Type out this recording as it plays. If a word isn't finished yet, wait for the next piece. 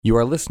You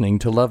are listening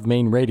to Love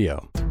Maine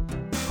Radio,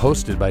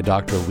 hosted by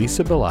Dr.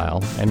 Lisa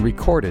Belisle and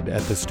recorded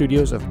at the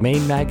studios of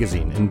Maine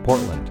Magazine in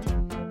Portland.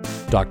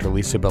 Dr.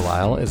 Lisa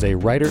Belisle is a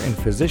writer and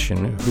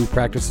physician who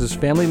practices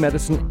family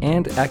medicine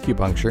and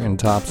acupuncture in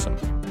Topsom.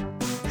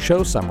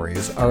 Show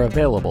summaries are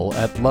available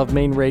at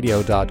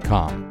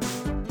lovemaineradio.com.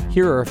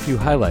 Here are a few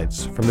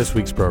highlights from this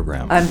week's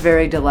program. I'm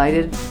very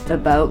delighted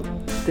about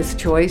this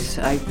choice.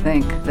 I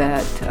think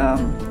that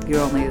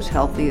you're only as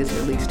healthy as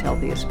your least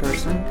healthiest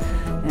person,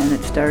 and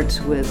it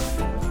starts with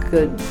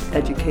good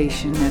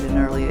education at an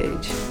early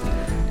age.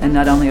 And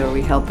not only are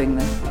we helping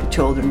the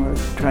children, we're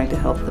trying to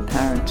help the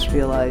parents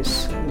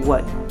realize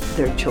what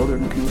their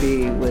children can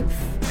be with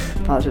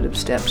positive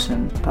steps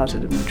and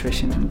positive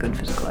nutrition and good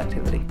physical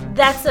activity.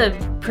 That's a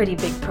pretty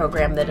big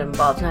program that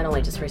involves not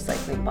only just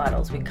recycling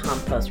bottles, we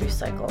compost,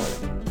 recycle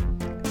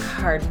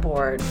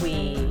cardboard,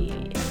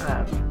 we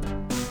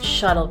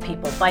shuttle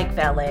people, bike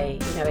valet.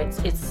 You know,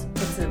 it's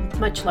a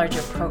much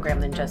larger program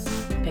than just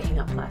picking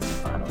up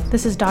plastic bottles.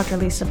 This is Dr.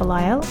 Lisa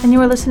Belisle, and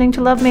you are listening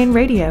to Love Maine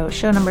Radio,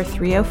 show number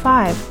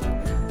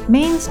 305,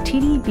 Maine's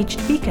TD Beach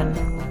to Beacon,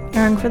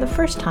 airing for the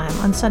first time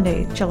on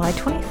Sunday, July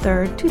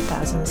 23rd,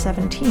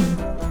 2017.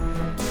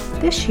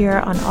 This year,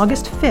 on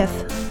August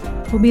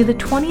 5th, will be the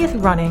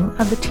 20th running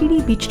of the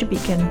TD Beach to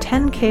Beacon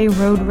 10K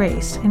road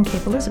race in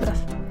Cape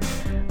Elizabeth.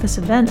 This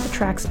event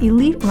attracts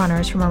elite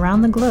runners from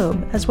around the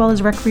globe, as well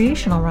as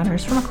recreational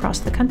runners from across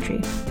the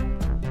country.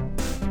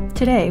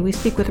 Today, we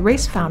speak with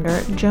race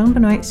founder Joan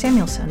Benoit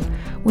Samuelson,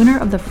 winner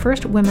of the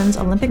first women's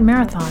Olympic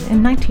marathon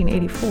in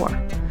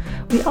 1984.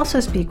 We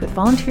also speak with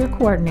volunteer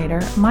coordinator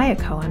Maya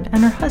Cohen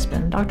and her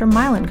husband, Dr.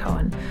 Mylan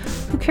Cohen,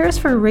 who cares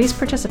for race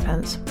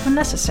participants, when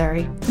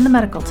necessary, in the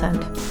medical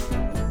tent.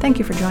 Thank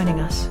you for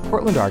joining us.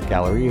 Portland Art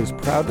Gallery is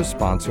proud to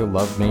sponsor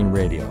Love Maine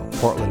Radio.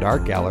 Portland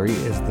Art Gallery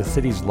is the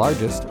city's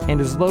largest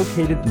and is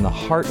located in the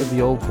heart of the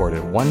Old Port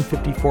at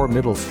 154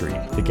 Middle Street.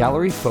 The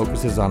gallery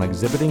focuses on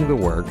exhibiting the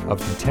work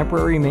of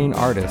contemporary Maine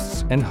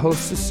artists and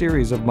hosts a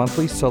series of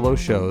monthly solo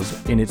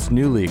shows in its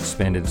newly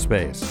expanded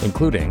space,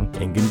 including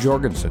Ingen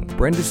Jorgensen,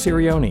 Brenda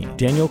Sirioni,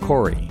 Daniel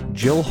Corey,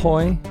 Jill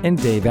Hoy,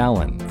 and Dave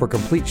Allen. For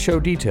complete show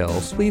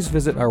details, please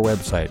visit our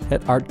website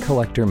at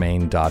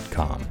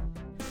artcollectormaine.com.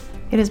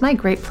 It is my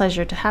great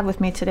pleasure to have with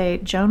me today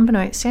Joan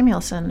Benoit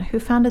Samuelson, who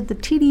founded the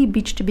TD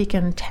Beach to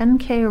Beacon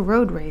 10K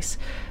road race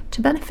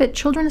to benefit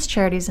children's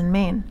charities in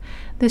Maine.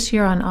 This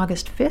year on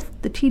August 5th,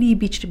 the TD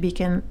Beach to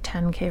Beacon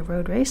 10K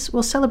road race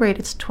will celebrate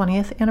its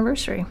 20th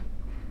anniversary.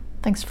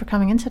 Thanks for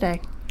coming in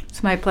today.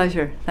 It's my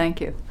pleasure.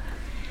 Thank you.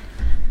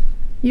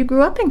 You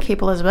grew up in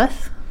Cape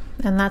Elizabeth,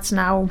 and that's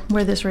now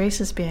where this race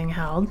is being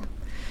held.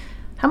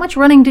 How much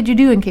running did you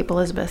do in Cape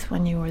Elizabeth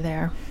when you were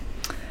there?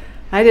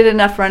 I did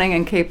enough running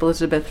in Cape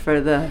Elizabeth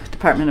for the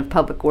Department of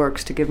Public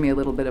Works to give me a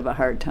little bit of a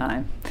hard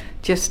time,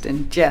 just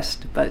in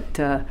jest, but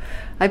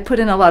I put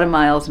in a lot of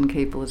miles in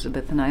Cape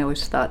Elizabeth, and I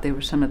always thought they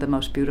were some of the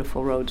most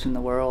beautiful roads in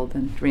the world,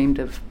 and dreamed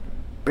of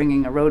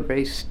bringing a road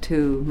race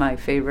to my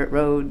favorite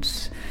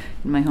roads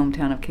in my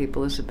hometown of Cape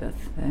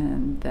Elizabeth,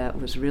 and that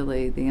was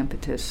really the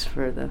impetus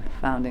for the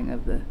founding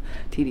of the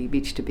TD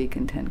Beach to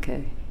Beacon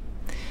 10K.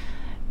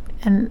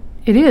 And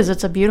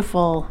it's a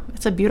beautiful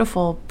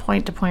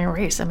point-to-point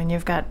race. I mean,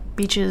 you've got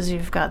beaches,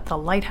 you've got the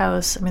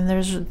lighthouse. I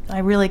mean, I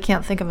really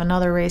can't think of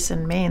another race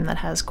in Maine that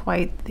has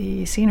quite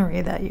the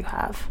scenery that you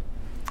have.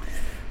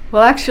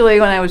 Well, actually,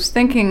 when I was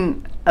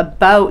thinking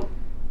about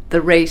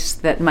the race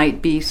that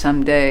might be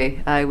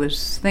someday, I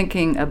was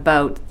thinking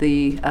about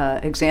the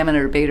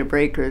Examiner Beta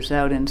Breakers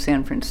out in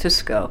San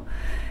Francisco.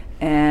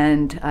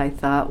 And I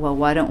thought, well,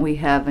 why don't we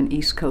have an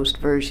East Coast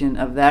version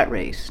of that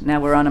race? Now,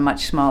 we're on a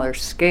much smaller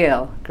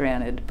scale,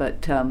 granted,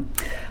 but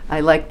I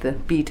like the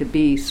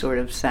B2B sort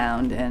of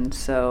sound, and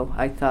so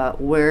I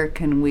thought, where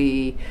can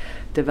we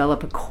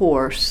develop a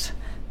course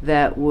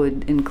that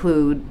would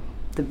include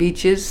the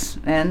beaches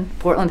and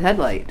Portland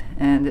Headlight?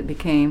 And it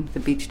became the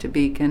Beach to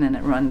Beacon, and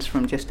it runs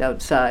from just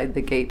outside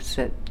the gates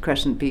at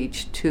Crescent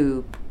Beach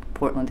to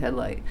Portland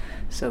Headlight,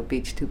 so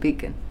Beach to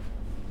Beacon.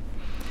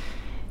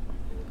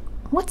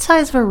 What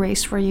size of a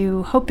race were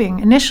you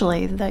hoping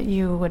initially that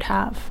you would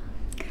have?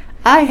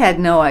 I had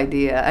no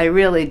idea. I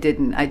really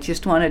didn't. I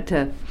just wanted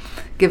to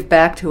give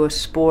back to a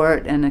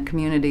sport and a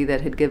community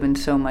that had given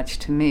so much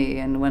to me.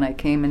 And when I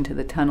came into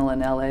the tunnel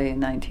in LA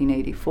in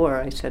 1984,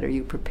 I said, are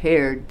you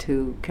prepared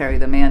to carry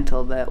the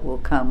mantle that will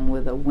come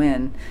with a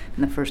win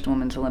in the first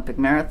women's Olympic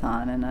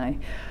marathon? And I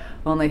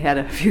only had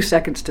a few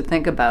seconds to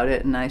think about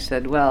it, and I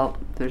said, well,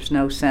 there's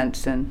no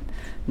sense in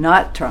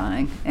not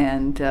trying.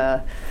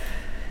 And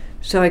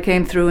so I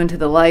came through into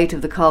the light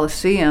of the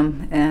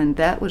Coliseum, and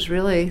that was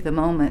really the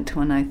moment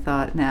when I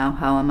thought, now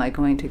how am I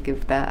going to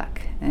give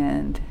back?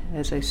 And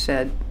as I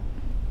said,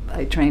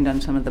 I trained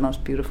on some of the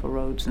most beautiful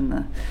roads in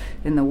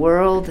the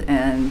world,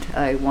 and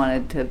I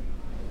wanted to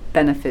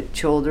benefit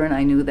children.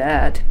 I knew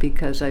that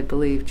because I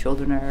believe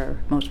children are our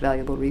most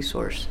valuable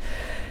resource.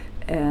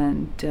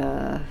 And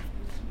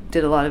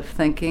did a lot of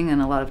thinking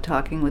and a lot of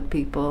talking with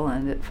people,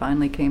 and it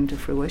finally came to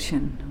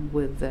fruition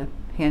with the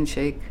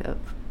handshake of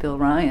Bill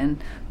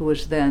Ryan, who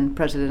was then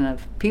president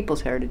of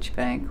People's Heritage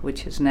Bank,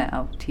 which is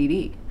now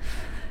TD.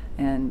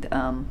 And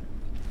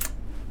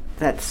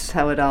that's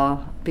how it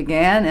all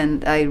began,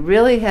 and I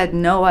really had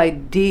no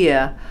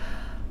idea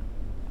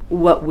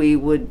what we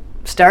would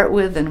start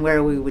with and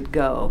where we would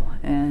go.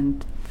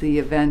 And the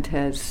event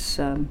has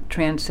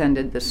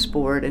transcended the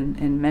sport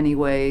in many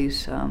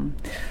ways.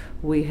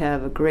 We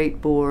have a great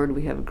board,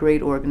 we have a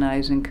great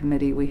organizing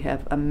committee, we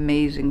have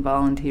amazing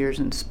volunteers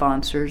and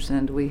sponsors,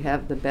 and we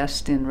have the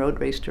best in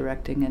road race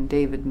directing, and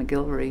David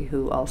McGilvery,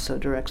 who also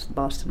directs the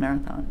Boston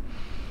Marathon.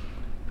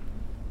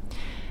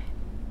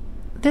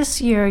 This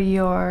year,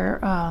 you're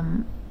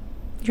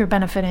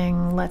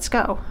benefiting Let's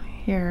Go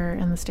here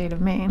in the state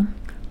of Maine.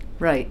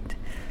 Right.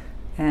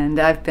 And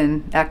I've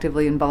been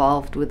actively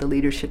involved with the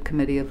leadership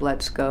committee of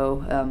Let's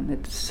Go.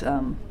 It's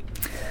a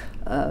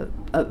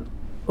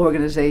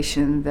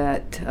organization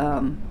that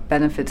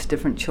benefits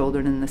different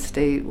children in the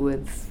state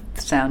with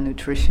sound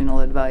nutritional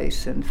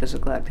advice and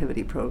physical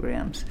activity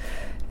programs.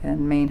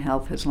 And Maine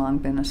Health has long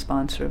been a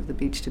sponsor of the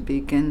Beach to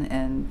Beacon,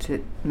 and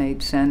it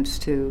made sense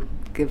to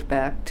give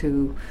back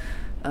to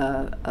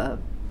a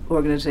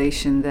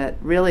organization that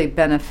really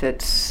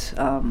benefits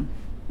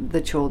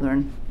the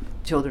children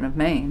of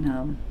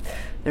Maine.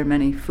 There are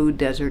many food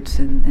deserts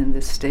in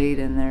this state,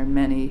 and there are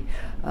many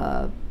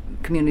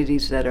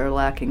communities that are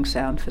lacking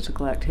sound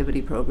physical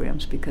activity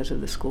programs because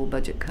of the school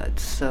budget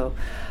cuts. So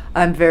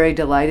I'm very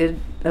delighted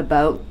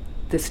about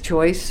this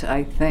choice.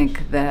 I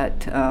think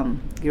that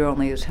you're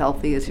only as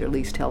healthy as your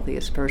least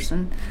healthiest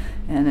person,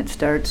 and it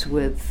starts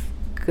with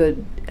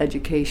good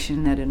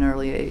education at an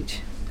early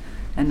age.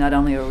 And not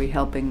only are we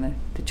helping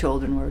the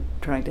children, we're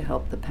trying to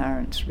help the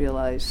parents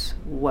realize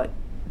what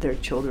their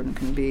children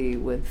can be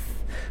with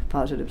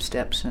positive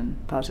steps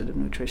and positive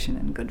nutrition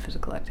and good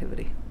physical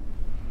activity.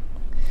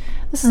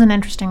 This is an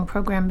interesting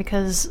program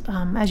because,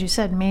 as you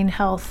said, Maine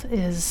Health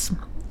is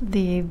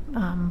the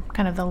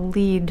kind of the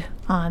lead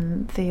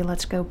on the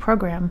Let's Go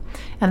program,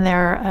 and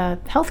they're a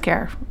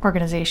healthcare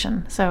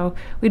organization. So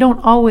we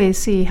don't always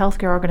see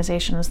healthcare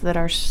organizations that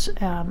are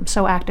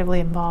so actively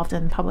involved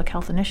in public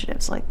health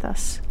initiatives like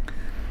this.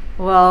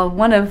 Well,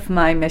 one of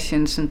my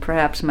missions, and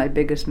perhaps my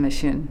biggest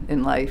mission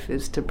in life,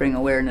 is to bring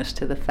awareness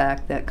to the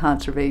fact that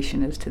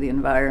conservation is to the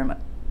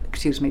environment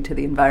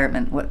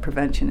what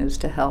prevention is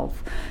to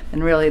health.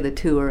 And really the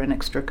two are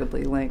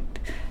inextricably linked.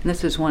 And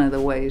this is one of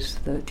the ways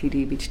the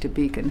TD Beach to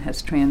Beacon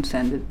has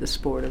transcended the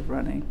sport of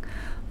running.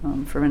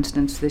 For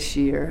instance, this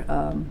year,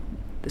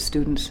 the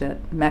students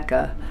at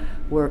Mecca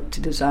worked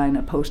to design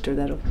a poster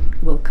that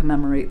will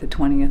commemorate the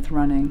 20th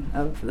running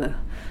of the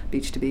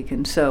Beach to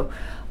Beacon. So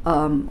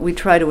we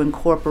try to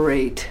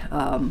incorporate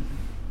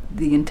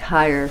the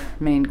entire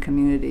Maine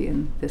community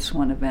in this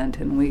one event,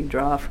 and we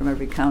draw from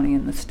every county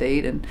in the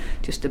state and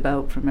just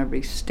about from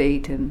every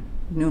state and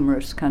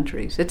numerous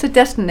countries. It's a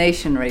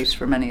destination race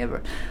for many of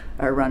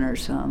our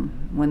runners.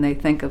 When they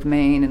think of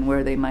Maine and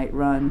where they might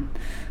run,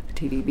 the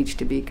TD Beach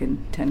to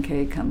Beacon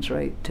 10K comes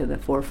right to the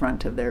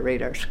forefront of their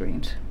radar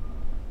screens.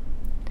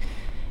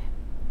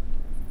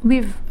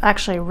 We've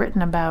actually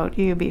written about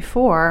you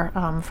before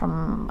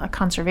from a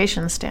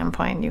conservation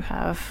standpoint. You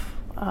have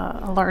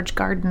a large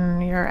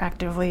garden. You're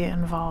actively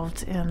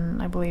involved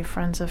in, I believe,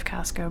 Friends of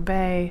Casco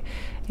Bay.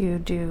 You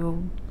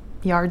do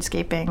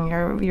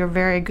yardscaping. You're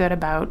very good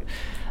about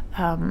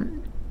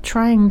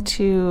trying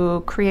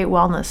to create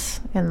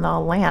wellness in the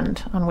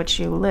land on which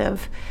you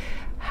live.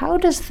 How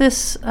does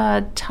this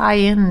tie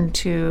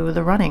into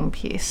the running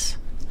piece?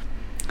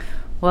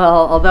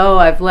 Well, although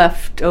I've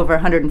left over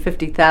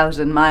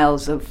 150,000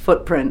 miles of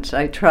footprints,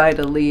 I try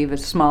to leave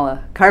as small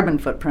a carbon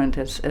footprint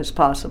as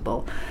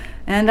possible.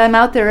 And I'm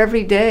out there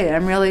every day.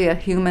 I'm really a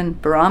human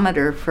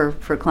barometer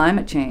for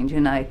climate change,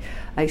 and I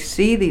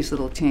see these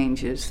little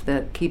changes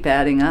that keep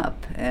adding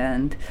up.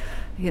 And,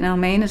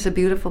 Maine is a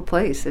beautiful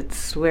place.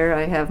 It's where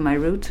I have my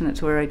roots, and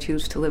it's where I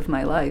choose to live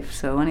my life.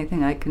 So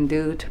anything I can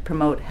do to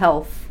promote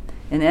health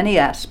in any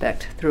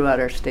aspect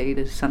throughout our state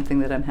is something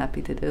that I'm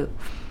happy to do.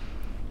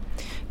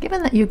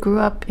 Given that you grew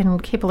up in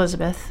Cape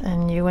Elizabeth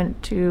and you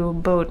went to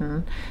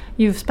Bowdoin,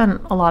 you've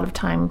spent a lot of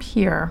time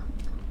here.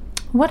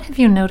 What have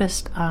you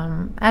noticed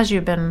as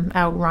you've been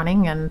out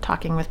running and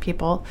talking with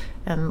people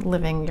and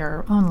living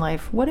your own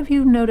life? What have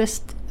you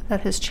noticed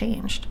that has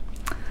changed?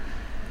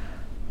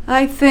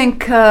 I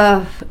think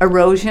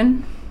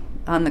erosion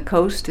on the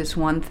coast is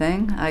one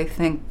thing. I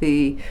think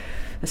the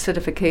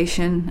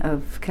acidification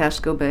of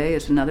Casco Bay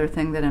is another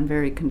thing that I'm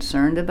very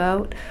concerned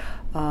about.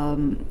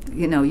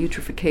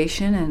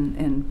 Eutrophication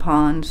in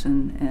ponds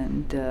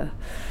and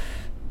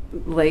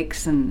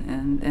lakes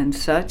and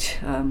such,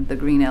 the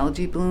green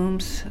algae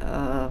blooms,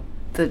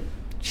 the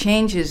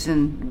changes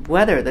in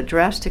weather, the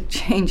drastic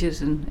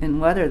changes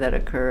in weather that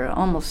occur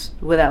almost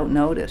without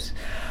notice,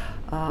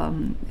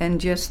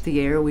 and just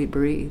the air we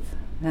breathe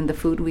and the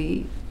food we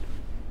eat.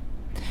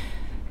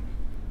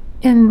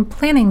 In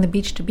planning the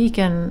Beach to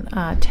Beacon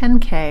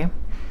 10K,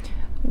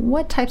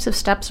 what types of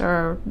steps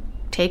are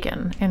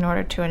taken in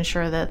order to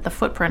ensure that the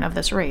footprint of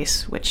this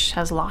race, which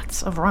has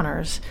lots of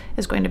runners,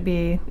 is going to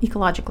be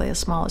ecologically as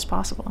small as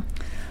possible?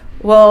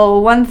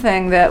 Well, one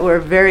thing that we're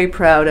very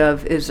proud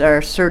of is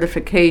our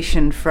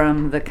certification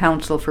from the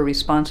Council for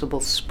Responsible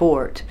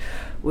Sport,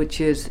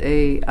 which is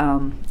a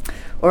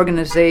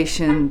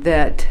organization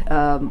that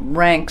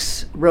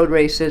ranks road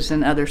races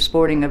and other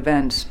sporting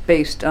events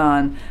based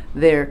on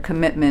their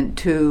commitment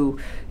to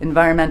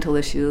environmental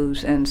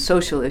issues and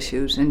social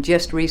issues. And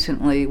just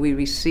recently we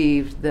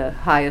received the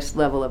highest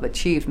level of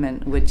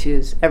achievement, which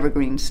is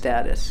evergreen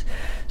status.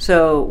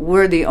 So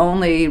we're the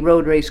only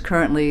road race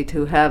currently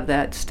to have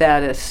that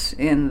status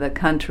in the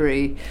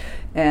country.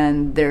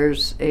 And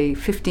there's a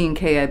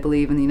 15K, I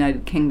believe, in the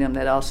United Kingdom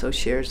that also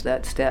shares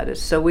that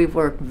status. So we've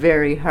worked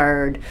very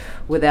hard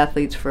with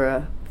Athletes for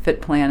a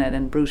Fit Planet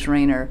and Bruce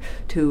Rayner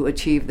to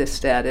achieve this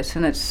status.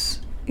 And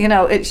it's,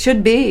 it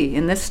should be,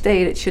 in this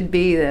state, it should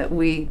be that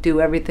we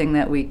do everything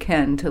that we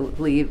can to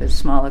leave as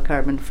small a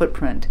carbon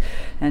footprint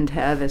and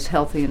have as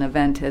healthy an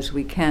event as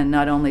we can,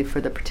 not only for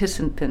the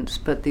participants,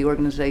 but the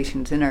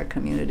organizations in our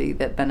community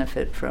that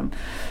benefit from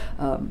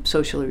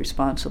socially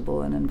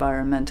responsible and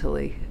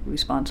environmentally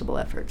responsible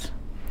efforts.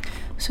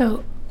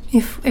 So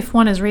if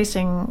one is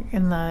racing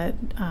in the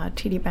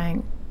TD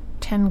Bank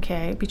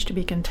 10K, Beach to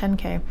Beacon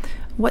 10K,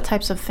 what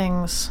types of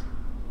things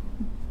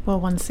will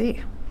one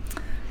see?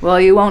 Well,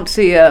 you won't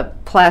see a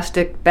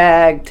plastic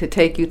bag to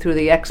take you through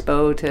the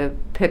expo to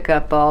pick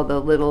up all the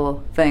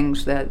little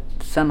things that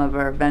some of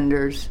our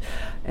vendors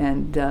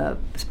and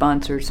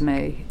sponsors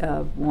may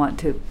want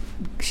to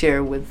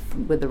share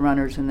with the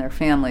runners and their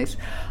families.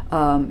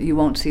 You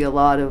won't see a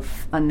lot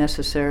of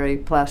unnecessary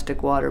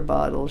plastic water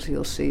bottles.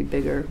 You'll see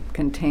bigger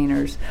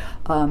containers.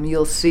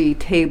 You'll see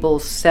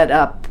tables set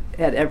up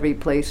at every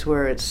place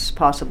where it's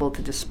possible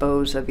to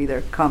dispose of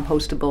either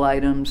compostable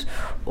items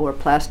or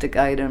plastic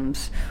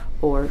items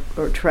or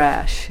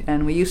trash.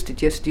 And we used to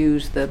just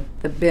use the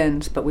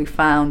bins, but we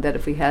found that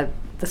if we had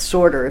the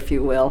sorter, if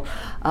you will,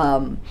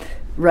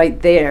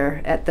 right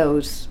there at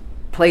those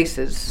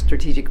places,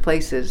 strategic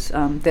places,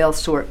 they'll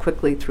sort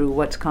quickly through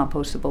what's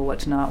compostable,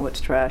 what's not, what's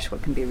trash,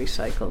 what can be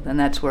recycled, and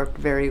that's worked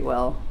very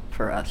well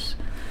for us.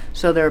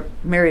 So there are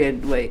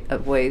myriad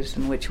of ways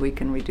in which we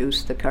can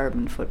reduce the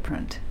carbon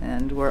footprint,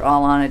 and we're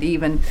all on it,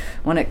 even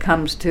when it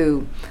comes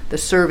to the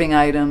serving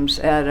items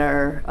at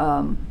our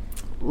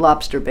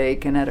lobster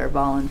bake and at our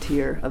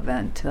volunteer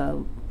event.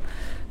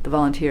 The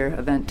volunteer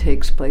event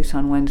takes place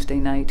on Wednesday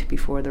night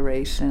before the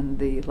race, and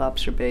the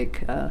lobster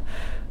bake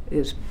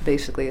is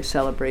basically a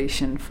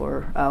celebration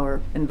for our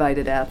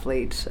invited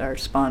athletes, our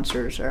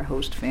sponsors, our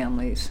host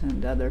families,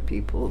 and other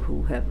people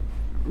who have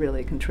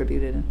really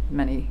contributed in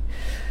many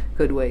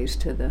good ways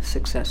to the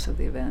success of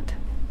the event.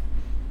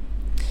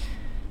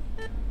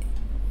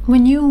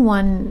 When you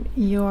won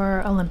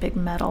your Olympic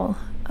medal,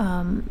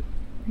 you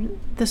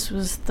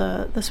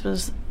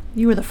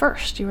were the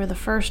first. You were the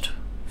first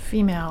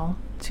female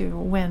to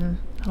win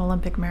an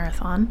Olympic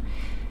marathon.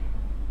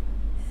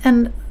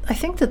 And I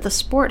think that the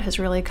sport has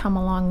really come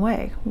a long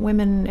way.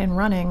 Women in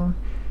running,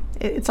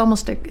 it's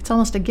almost a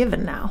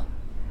given now.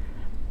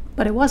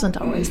 But it wasn't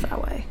always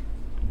that way.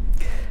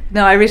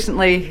 No, I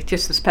recently,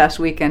 just this past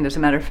weekend, as a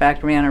matter of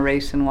fact, ran a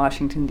race in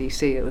Washington,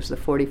 D.C. It was the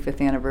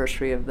 45th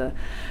anniversary of the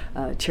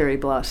Cherry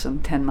Blossom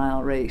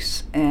 10-mile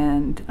race.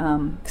 And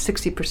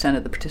 60%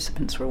 of the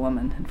participants were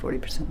women and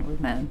 40% were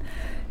men.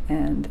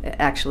 And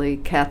actually,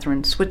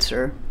 Catherine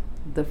Switzer,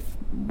 the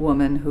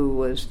woman who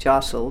was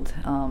jostled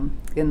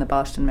in the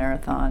Boston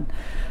Marathon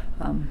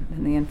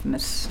in the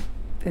infamous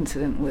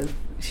incident with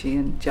she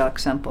and Jock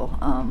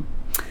Semple,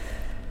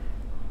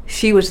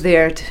 she was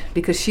there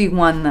because she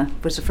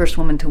was the first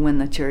woman to win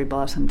the Cherry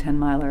Blossom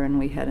 10-miler, and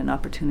we had an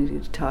opportunity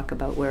to talk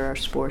about where our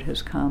sport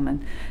has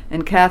come.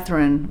 And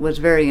Catherine was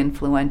very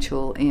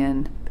influential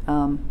in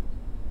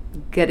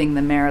getting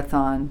the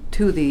marathon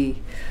to the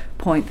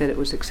point that it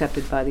was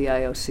accepted by the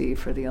IOC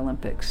for the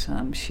Olympics.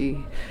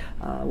 She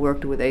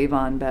worked with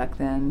Avon back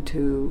then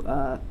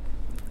to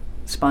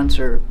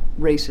sponsor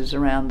races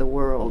around the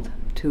world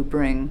to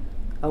bring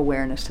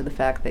awareness to the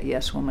fact that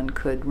yes, women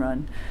could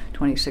run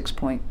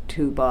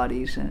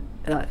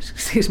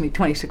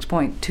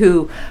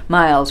 26.2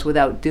 miles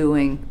without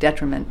doing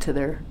detriment to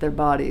their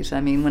bodies.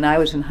 I mean, when I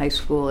was in high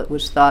school, it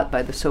was thought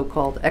by the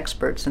so-called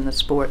experts in the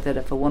sport that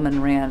if a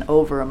woman ran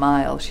over a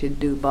mile,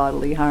 she'd do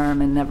bodily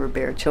harm and never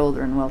bear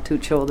children. Well, 2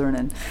 children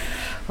and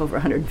over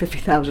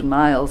 150,000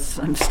 miles,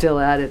 I'm still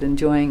at it,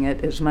 enjoying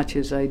it as much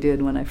as I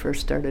did when I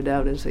first started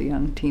out as a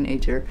young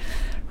teenager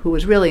who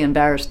was really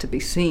embarrassed to be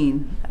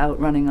seen out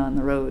running on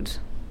the roads.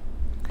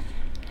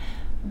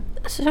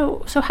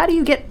 So how do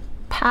you get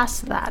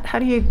past that? How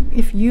do you,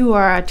 if you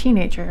are a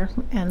teenager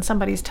and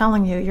somebody's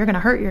telling you you're going to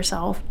hurt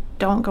yourself,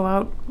 don't go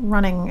out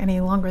running any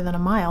longer than a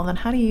mile, then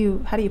how do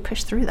you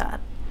push through that?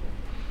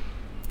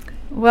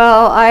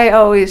 Well, I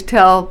always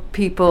tell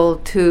people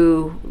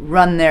to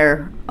run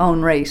their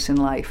own race in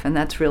life, and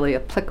that's really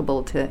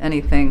applicable to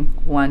anything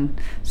one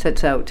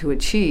sets out to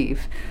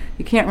achieve.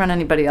 You can't run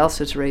anybody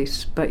else's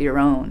race but your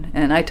own.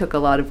 And I took a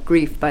lot of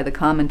grief by the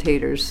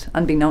commentators,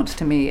 unbeknownst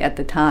to me at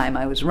the time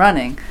I was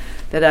running,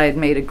 that I had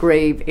made a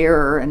grave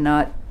error and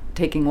not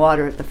taking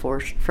water at the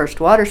first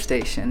water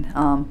station.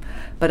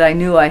 But I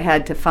knew I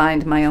had to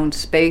find my own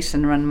space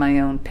and run my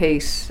own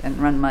pace and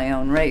run my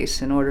own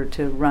race in order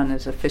to run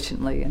as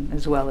efficiently and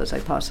as well as I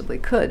possibly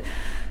could.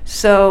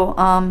 So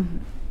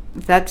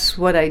that's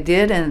what I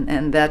did,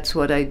 and that's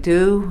what I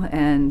do.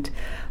 And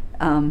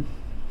I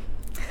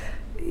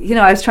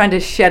was trying to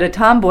shed a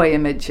tomboy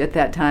image at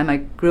that time. I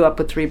grew up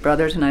with 3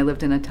 brothers, and I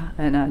lived in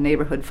a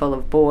neighborhood full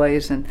of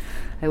boys, and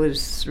I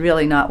was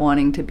really not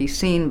wanting to be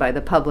seen by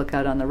the public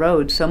out on the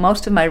road. So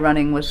most of my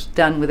running was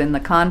done within the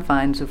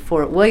confines of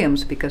Fort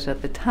Williams, because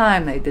at the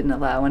time they didn't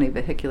allow any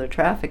vehicular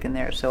traffic in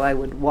there. So I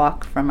would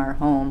walk from our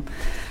home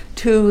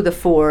to the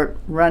fort,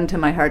 run to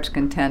my heart's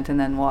content, and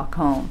then walk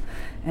home.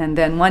 And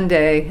then one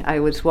day I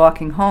was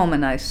walking home,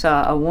 and I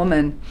saw a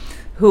woman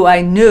who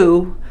I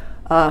knew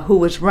who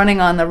was running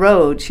on the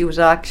road. She was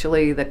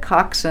actually the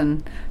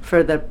coxswain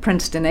for the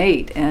Princeton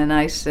 8. And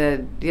I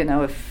said,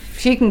 if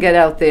she can get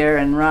out there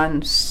and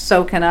run,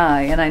 so can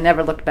I. And I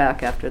never looked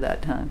back after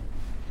that time.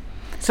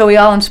 So we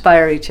all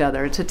inspire each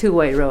other. It's a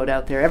two-way road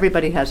out there.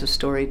 Everybody has a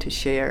story to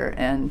share.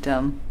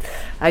 And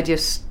I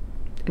just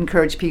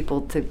encourage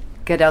people to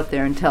get out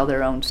there and tell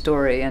their own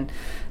story. And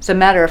as a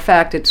matter of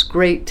fact, it's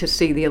great to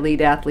see the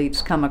elite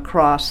athletes come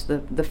across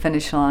the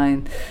finish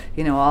line,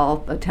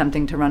 all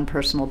attempting to run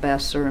personal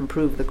bests or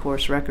improve the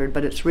course record.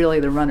 But it's really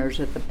the runners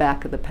at the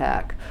back of the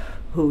pack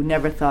who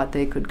never thought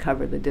they could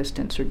cover the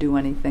distance or do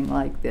anything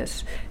like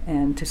this.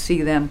 And to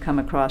see them come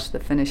across the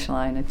finish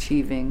line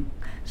achieving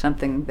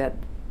something that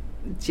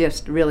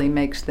just really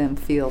makes them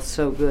feel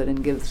so good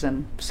and gives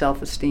them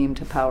self-esteem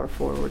to power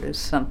forward is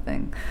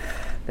something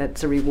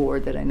that's a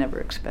reward that I never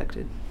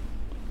expected.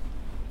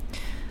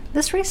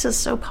 This race is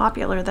so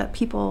popular that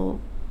people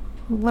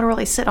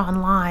literally sit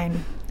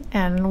online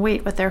and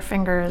wait with their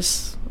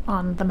fingers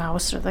on the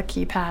mouse or the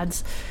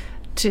keypads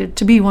to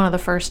be one of the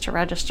first to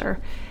register.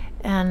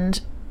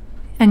 And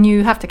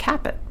you have to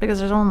cap it because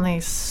there's only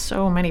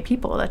so many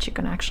people that you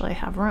can actually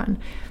have run.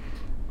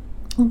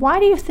 Why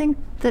do you think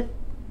that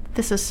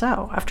this is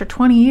so? After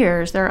 20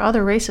 years, there are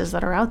other races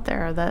that are out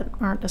there that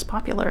aren't as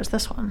popular as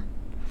this one.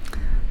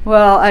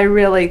 Well, I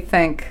really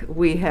think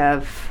we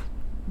have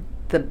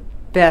the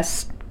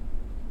best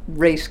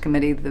race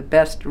committee, the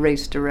best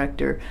race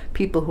director,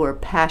 people who are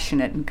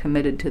passionate and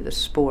committed to the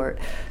sport,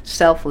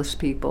 selfless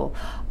people,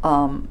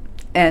 and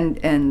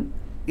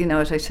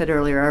as I said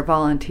earlier, our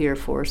volunteer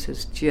force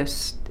is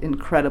just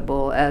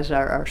incredible, as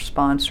are our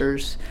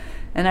sponsors.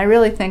 And I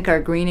really think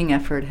our greening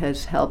effort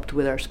has helped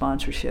with our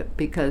sponsorship,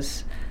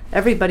 because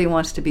everybody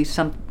wants to be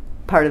some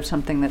part of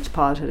something that's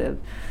positive.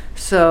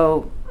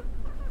 So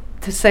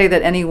to say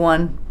that any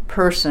one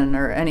person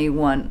or any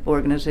one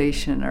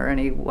organization or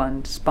any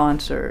one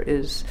sponsor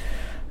is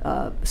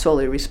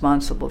solely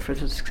responsible for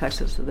the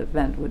successes of the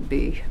event would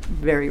be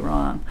very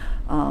wrong.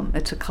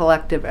 It's a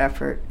collective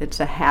effort. It's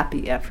a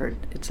happy effort.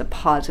 It's a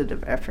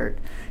positive effort.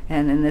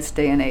 And in this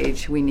day and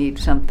age, we need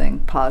something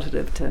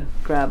positive to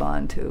grab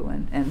onto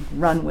and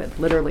run with,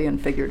 literally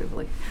and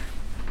figuratively.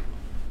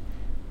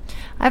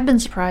 I've been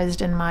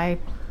surprised in my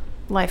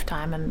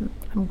lifetime, and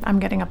I'm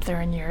getting up there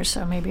in years,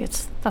 so maybe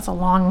that's a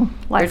long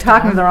lifetime. You're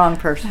talking to the wrong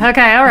person.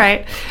 Okay, all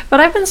right. But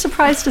I've been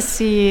surprised to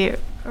see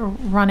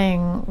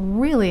running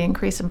really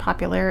increase in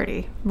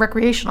popularity,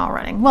 recreational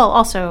running. Well,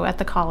 also at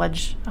the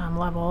college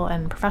level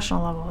and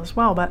professional level as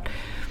well. But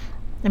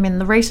I mean,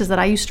 the races that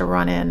I used to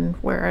run in,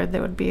 where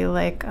there would be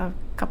like a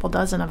couple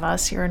dozen of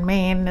us here in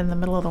Maine in the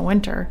middle of the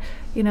winter,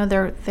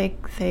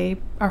 they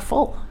are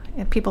full.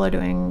 People are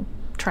doing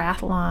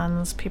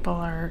triathlons.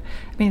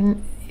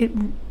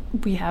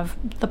 We have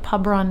the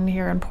pub run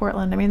here in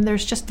Portland. I mean,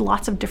 there's just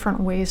lots of different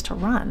ways to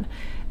run.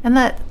 And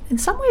that, in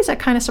some ways, that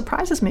kind of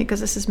surprises me,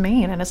 because this is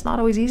Maine, and it's not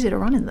always easy to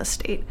run in this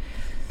state.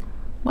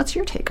 What's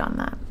your take on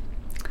that?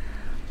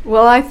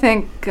 Well, I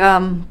think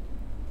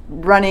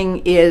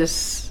running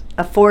is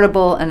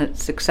affordable and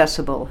it's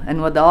accessible.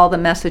 And with all the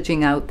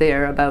messaging out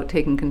there about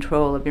taking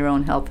control of your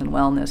own health and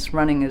wellness,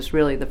 running is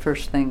really the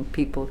first thing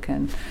people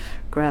can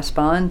grasp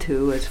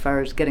onto as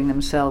far as getting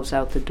themselves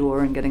out the door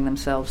and getting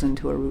themselves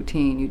into a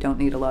routine. You don't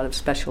need a lot of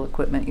special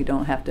equipment. You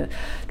don't have to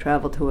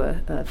travel to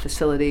a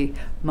facility.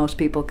 Most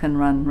people can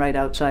run right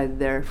outside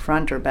their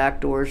front or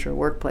back doors or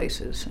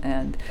workplaces.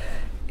 And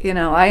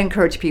I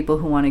encourage people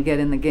who want to get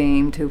in the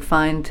game to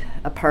find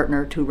a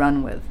partner to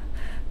run with,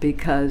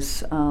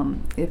 because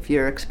if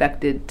you're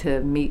expected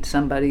to meet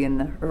somebody in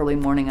the early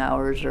morning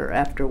hours or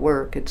after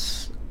work,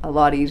 it's a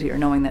lot easier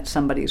knowing that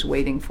somebody's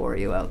waiting for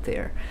you out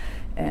there.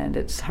 And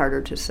it's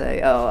harder to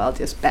say, oh, I'll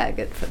just bag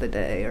it for the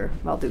day, or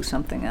I'll do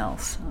something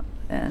else.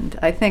 And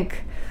I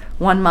think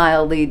 1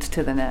 mile leads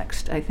to the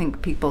next. I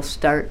think people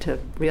start to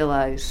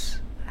realize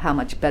how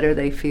much better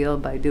they feel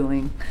by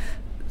doing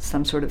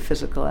some sort of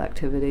physical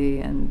activity.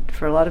 And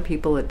for a lot of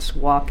people, it's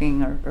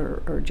walking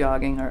or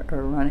jogging or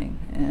running.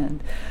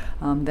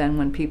 And then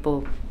when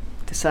people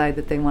decide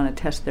that they want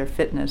to test their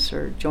fitness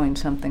or join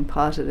something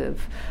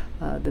positive,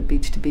 the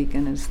Beach to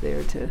Beacon is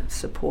there to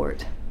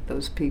support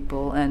those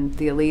people and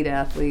the elite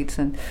athletes.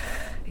 And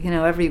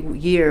every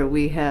year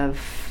we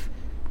have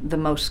the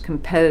most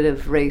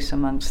competitive race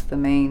amongst the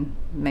main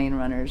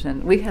runners,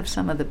 and we have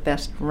some of the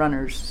best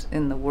runners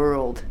in the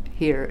world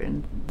here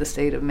in the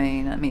state of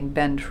Maine. I mean,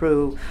 Ben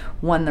True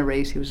won the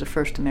race. He was the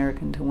first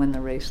American to win the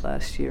race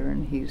last year,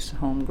 and he's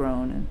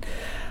homegrown,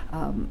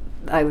 and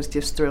I was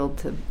just thrilled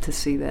to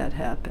see that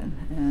happen.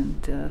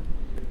 And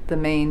the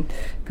main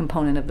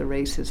component of the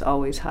race is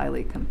always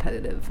highly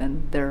competitive,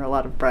 and there are a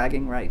lot of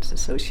bragging rights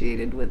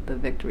associated with the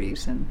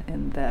victories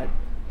in that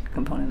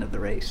component of the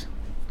race.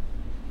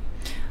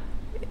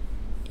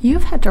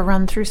 You've had to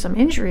run through some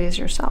injuries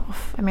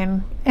yourself. I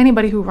mean,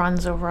 anybody who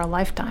runs over a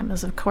lifetime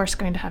is, of course,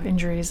 going to have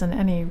injuries, and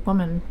any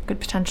woman could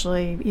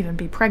potentially even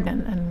be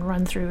pregnant and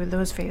run through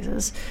those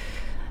phases.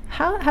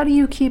 How do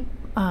you keep,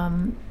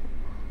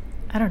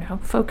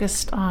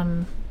 focused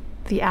on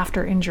the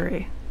after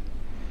injury?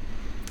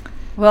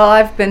 Well,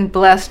 I've been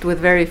blessed with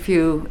very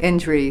few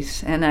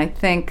injuries, and I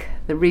think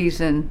the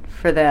reason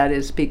for that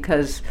is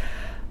because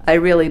I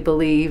really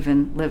believe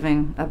in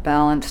living a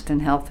balanced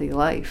and healthy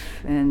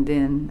life. And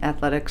in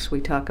athletics,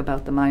 we talk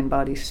about the mind,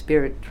 body,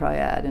 spirit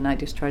triad, and I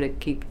just try to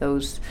keep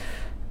those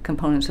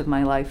components of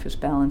my life as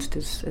balanced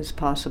as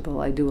possible.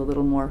 I do a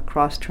little more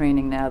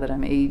cross-training now that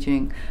I'm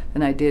aging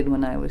than I did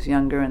when I was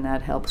younger, and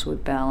that helps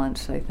with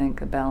balance. I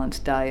think a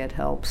balanced diet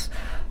helps.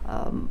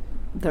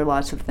 There are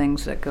lots of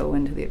things that go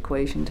into the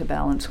equation to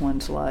balance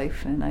one's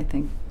life, and I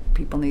think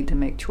people need to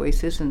make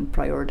choices and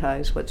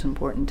prioritize what's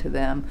important to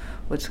them,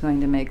 what's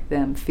going to make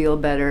them feel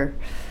better,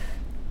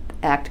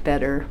 act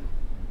better,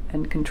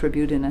 and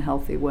contribute in a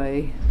healthy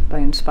way by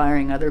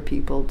inspiring other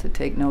people to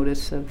take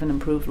notice of an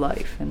improved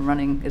life, and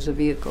running is a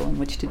vehicle in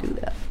which to do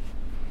that.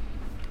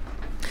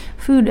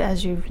 Food,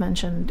 as you've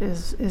mentioned,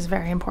 is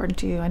very important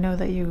to you. I know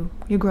that you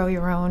grow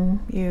your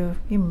own,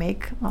 you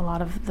make a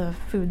lot of the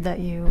food that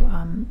you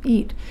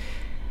eat.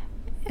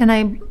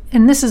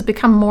 And this has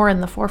become more in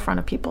the forefront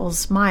of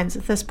people's minds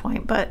at this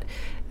point, but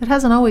it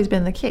hasn't always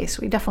been the case.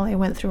 We definitely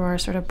went through our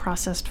sort of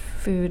processed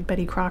food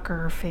Betty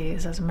Crocker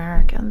phase as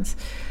Americans.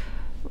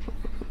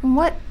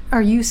 What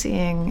are you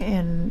seeing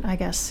in, I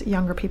guess,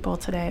 younger people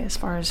today as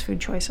far as food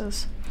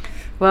choices?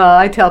 Well,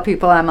 I tell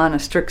people I'm on a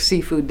strict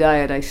seafood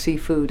diet. I see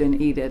food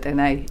and eat it,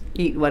 and I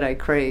eat what I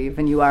crave,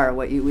 and you are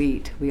what you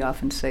eat, we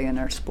often say in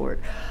our sport.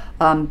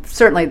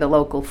 Certainly the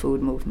local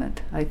food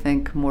movement. I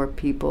think more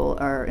people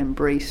are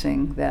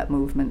embracing that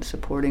movement,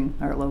 supporting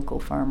our local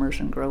farmers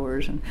and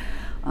growers, and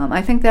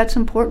I think that's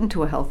important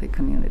to a healthy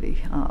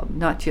community.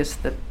 Not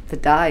just the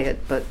diet,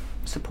 but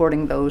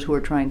supporting those who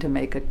are trying to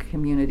make a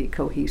community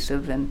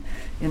cohesive and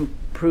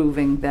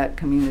improving that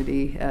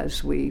community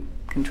as we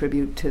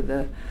contribute to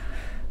the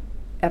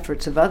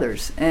efforts of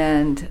others.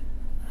 And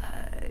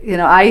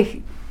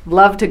I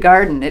love to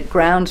garden. It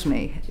grounds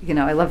me.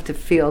 I love to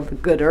feel the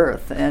good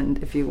earth,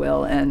 and if you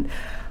will, and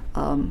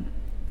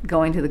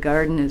going to the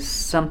garden is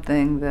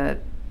something that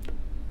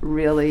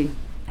really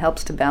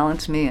helps to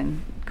balance me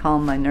and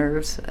calm my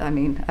nerves. I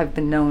mean, I've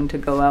been known to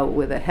go out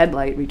with a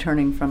headlight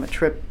returning from a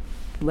trip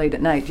late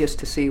at night just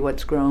to see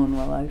what's grown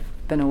while I've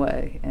been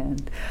away,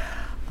 and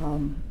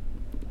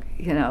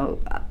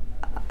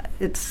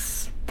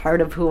it's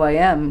part of who I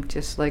am,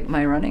 just like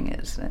my running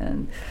is,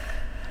 and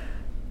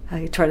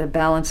I try to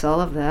balance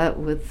all of that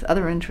with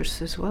other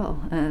interests as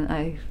well. And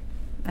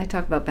I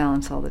talk about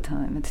balance all the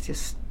time. It's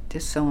just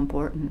so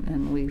important,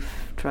 and we've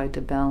tried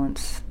to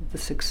balance the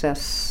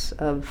success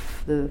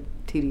of the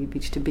TD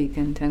Beach to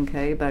Beacon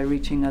 10K by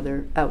reaching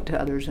out to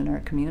others in our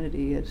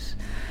community as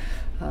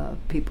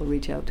people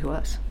reach out to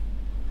us.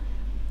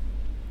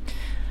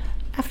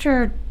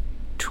 After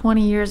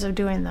 20 years of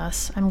doing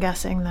this, I'm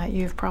guessing that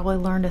you've probably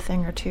learned a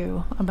thing or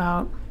two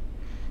about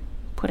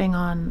putting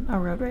on a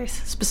road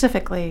race,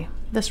 specifically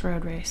this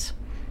road race.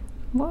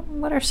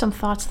 What are some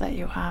thoughts that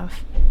you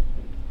have?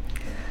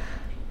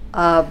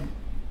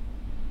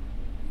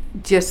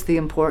 Just the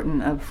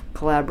importance of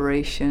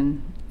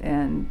collaboration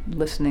and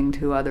listening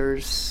to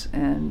others,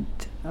 and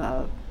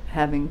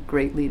having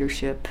great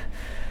leadership,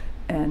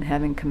 and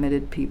having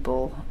committed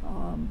people,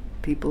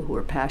 people who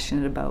are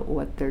passionate about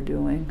what they're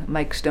doing.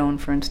 Mike Stone,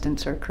 for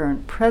instance, our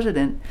current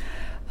president,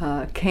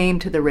 came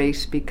to the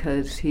race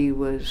because he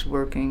was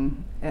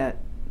working at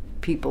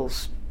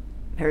People's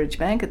Heritage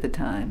Bank at the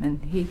time,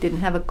 and he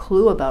didn't have a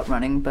clue about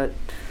running, but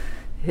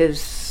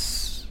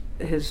his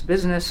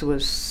business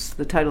was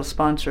the title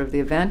sponsor of the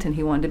event, and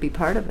he wanted to be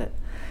part of it.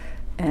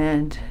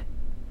 And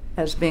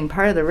as being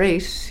part of the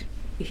race,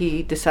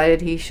 he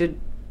decided he should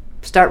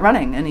start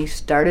running, and he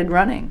started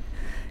running.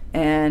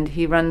 And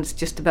he runs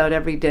just about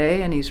every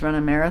day, and he's run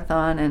a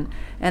marathon,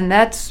 and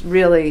that's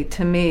really,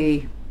 to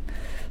me,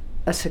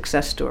 a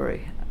success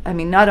story. I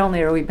mean, not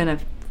only are we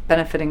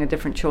benefiting a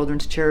different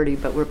children's charity,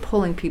 but we're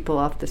pulling people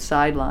off the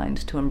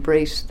sidelines to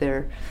embrace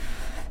their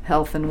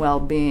health and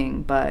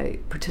well-being by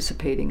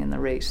participating in the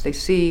race. They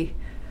see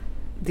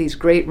these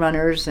great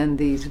runners and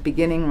these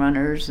beginning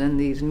runners and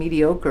these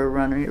mediocre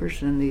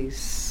runners and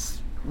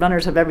these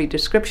runners of every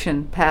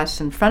description pass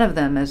in front of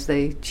them as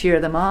they cheer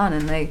them on,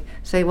 and they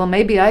say, well,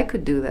 maybe I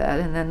could do that,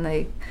 and then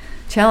they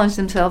challenge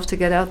themselves to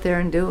get out there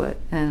and do it.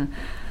 And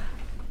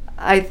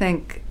I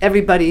think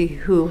everybody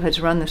who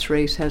has run this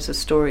race has a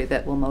story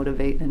that will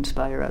motivate and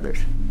inspire others.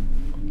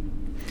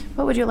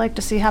 What would you like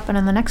to see happen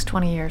in the next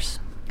 20 years?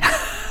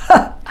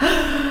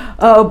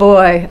 Oh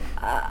boy,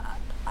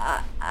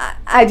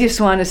 I just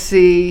want to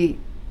see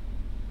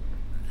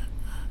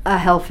a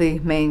healthy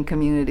Maine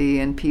community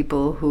and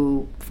people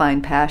who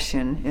find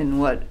passion in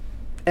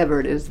whatever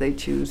it is they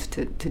choose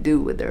to do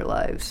with their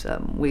lives.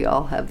 We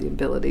all have the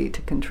ability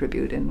to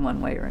contribute in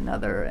one way or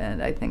another,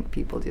 and I think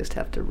people just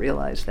have to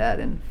realize that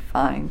and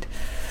find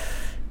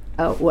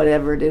out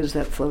whatever it is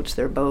that floats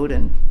their boat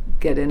and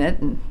get in it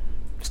and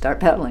start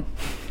paddling.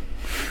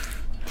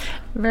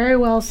 Very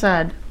well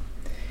said.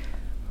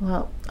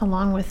 Well,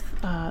 along with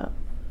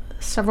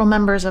several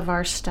members of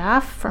our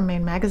staff from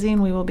Maine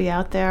Magazine, we will be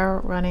out there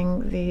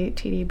running the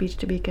TD Beach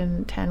to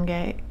Beacon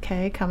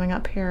 10K coming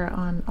up here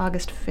on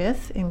August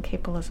 5th in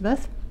Cape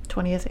Elizabeth,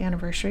 20th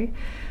anniversary.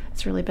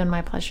 It's really been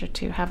my pleasure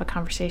to have a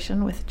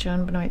conversation with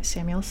Joan Benoit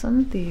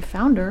Samuelson, the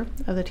founder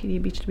of the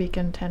TD Beach to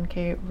Beacon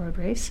 10K road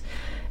race,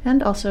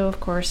 and also, of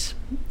course,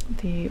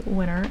 the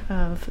winner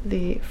of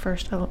the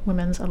first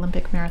women's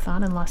Olympic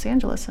marathon in Los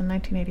Angeles in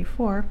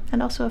 1984,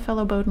 and also a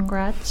fellow Bowdoin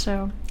grad,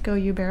 so go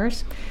you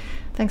Bears.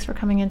 Thanks for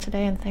coming in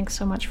today, and thanks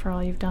so much for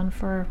all you've done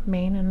for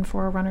Maine and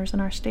for runners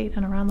in our state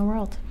and around the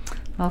world.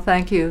 Well,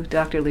 thank you,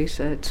 Dr.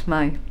 Lisa. It's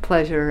my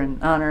pleasure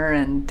and honor,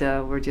 and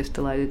we're just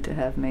delighted to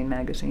have Maine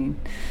Magazine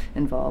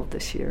involved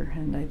this year,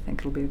 and I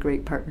think it'll be a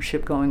great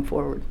partnership going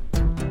forward.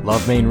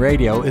 Love Maine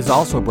Radio is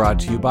also brought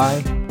to you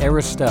by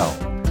Aristelle,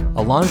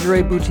 a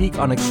lingerie boutique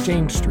on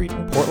Exchange Street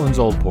in Portland's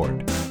Old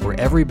Port, where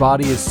every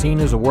body is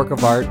seen as a work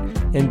of art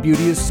and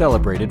beauty is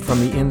celebrated from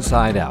the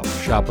inside out.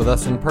 Shop with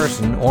us in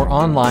person or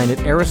online at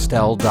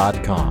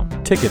aristelle.com.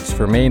 Tickets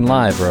for Maine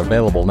Live are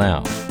available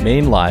now.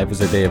 Maine Live is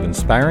a day of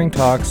inspiring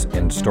talks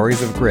and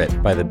stories of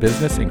grit by the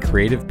business and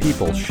creative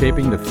people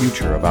shaping the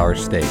future of our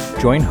state.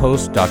 Join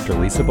host Dr.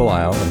 Lisa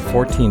Belisle and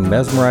 14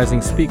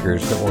 mesmerizing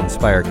speakers that will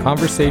inspire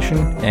conversation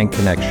and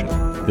connection.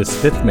 This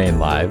fifth Maine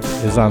Live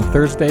is on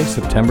Thursday,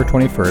 September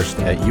 21st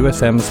at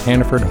USM's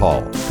Hannaford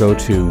Hall. Go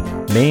to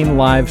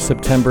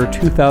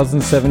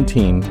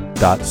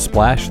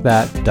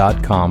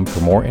maineliveseptember2017.splashthat.com for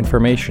more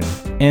information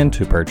and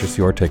to purchase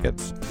your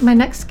tickets. My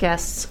next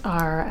guests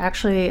are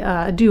actually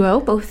a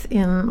duo, both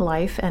in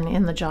life and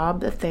in the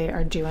job that they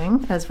are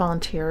doing as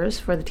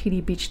volunteers for the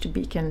TD Beach to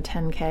Beacon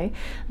 10K.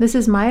 This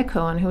is Maya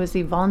Cohen, who is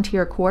the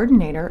volunteer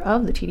coordinator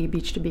of the TD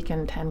Beach to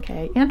Beacon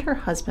 10K, and her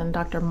husband,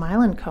 Dr.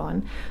 Mylan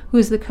Cohen, who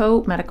is the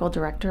co-medical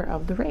director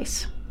of the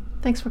race.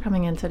 Thanks for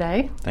coming in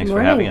today. Thanks for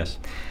having us.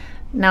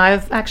 Now,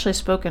 I've actually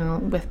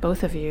spoken with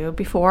both of you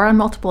before on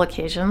multiple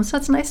occasions, so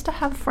it's nice to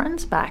have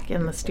friends back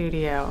in the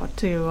studio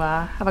to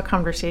have a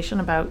conversation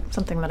about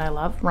something that I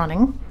love,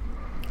 running.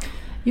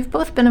 You've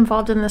both been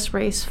involved in this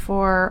race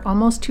for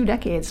almost 2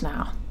 decades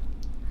now.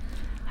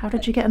 How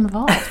did you get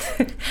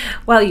involved?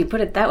 Well, you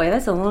put it that way.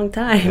 That's a long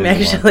time,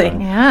 actually.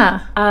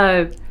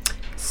 Yeah.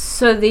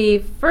 So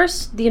the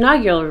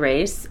inaugural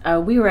race,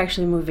 we were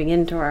actually moving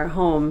into our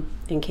home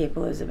in Cape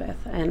Elizabeth,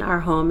 and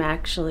our home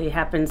actually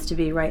happens to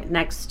be right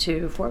next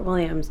to Fort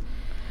Williams.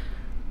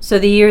 So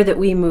the year that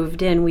we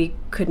moved in, we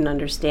couldn't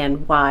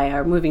understand why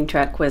our moving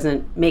truck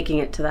wasn't making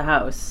it to the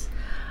house.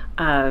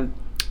 And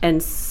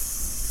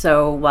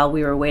so while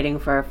we were waiting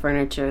for our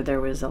furniture,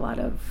 there was a lot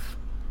of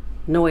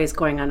noise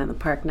going on in the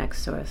park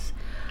next to us.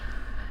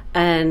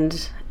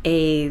 And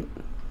a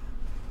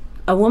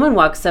woman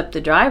walks up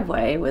the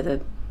driveway with a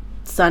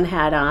sun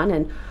hat on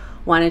and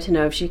wanted to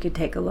know if she could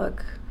take a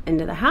look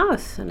into the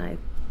house. And I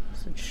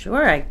said,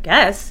 sure, I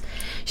guess.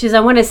 She says, I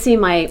want to see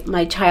my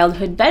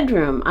childhood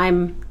bedroom.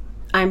 I'm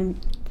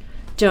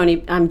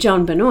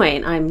Joan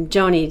Benoit. I'm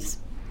Joni's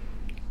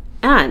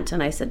aunt.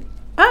 And I said,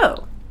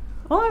 oh,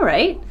 well, all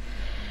right.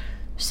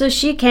 So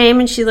she came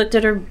and she looked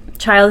at her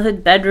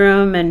childhood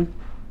bedroom and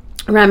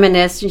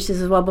reminisced. And she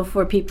says, well,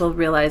 before people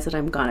realize that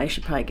I'm gone, I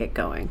should probably get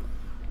going.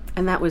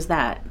 And that was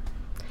that.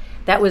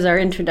 That was our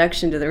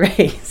introduction to the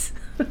race.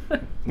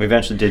 We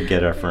eventually did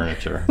get our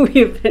furniture.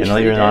 And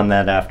later on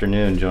that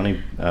afternoon,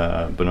 Joni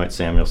Benoit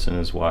Samuelson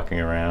is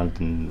walking around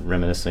and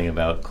reminiscing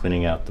about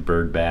cleaning out the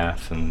bird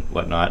bath and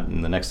whatnot.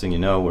 And the next thing you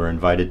know, we're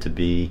invited to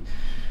be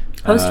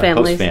host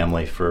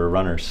family for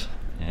runners.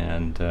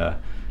 And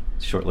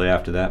shortly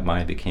after that,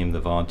 Maya became the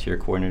volunteer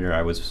coordinator.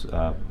 I was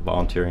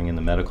volunteering in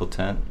the medical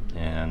tent.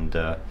 And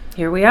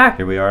here we are.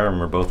 And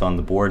we're both on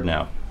the board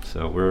now.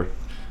 So we're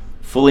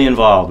fully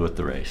involved with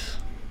the race.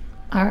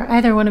 Are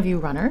either one of you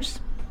runners?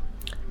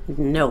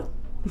 No.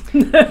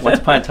 Once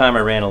upon a time, I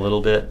ran a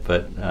little bit,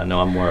 but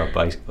no, I'm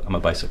a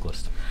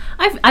bicyclist.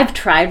 I've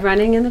tried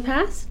running in the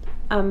past.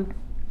 I'm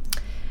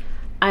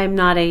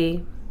not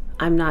a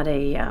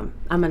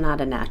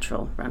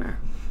natural runner.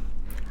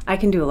 I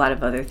can do a lot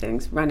of other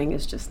things. Running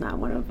is just not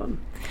one of them.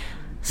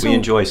 So, we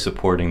enjoy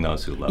supporting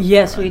those who love.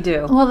 Yes, we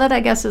do. Well, that I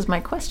guess is my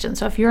question.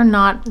 So if you're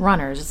not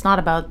runners, it's not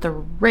about the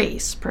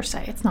race per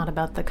se. It's not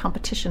about the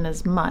competition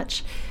as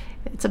much.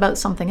 It's about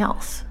something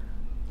else.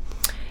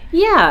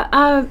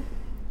 Yeah.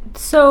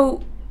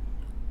 So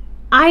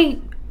I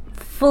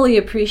fully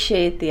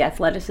appreciate the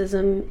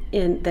athleticism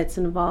that's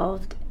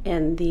involved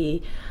and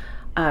the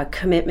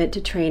commitment to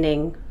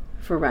training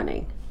for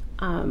running.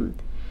 And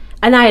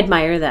I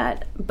admire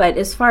that. But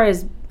as far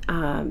as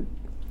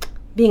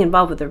being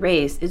involved with the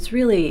race, it's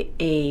really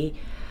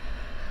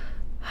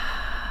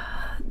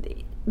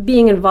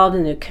being involved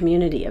in a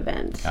community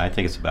event. I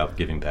think it's about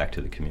giving back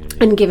to the community.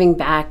 And giving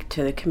back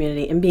to the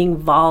community and being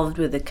involved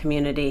with the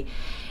community.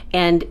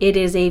 And it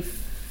is a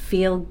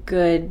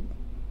feel-good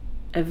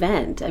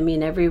event. I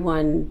mean,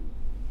 everyone,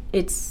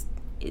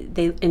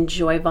 they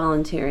enjoy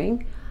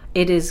volunteering.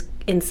 It is,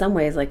 in some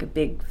ways, like a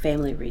big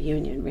family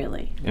reunion,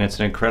 really. And it's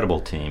an incredible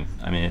team.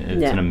 I mean,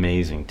 it's an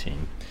amazing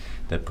team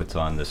that puts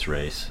on this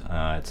race.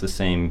 It's the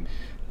same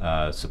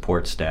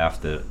support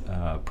staff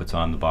that puts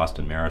on the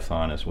Boston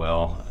Marathon as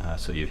well.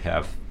 So you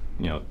have,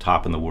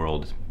 top in the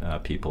world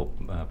people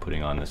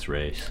putting on this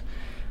race.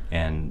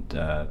 And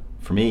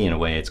for me, in a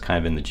way, it's kind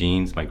of in the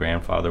genes. My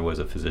grandfather was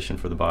a physician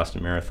for the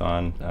Boston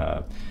Marathon.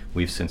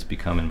 We've since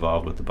become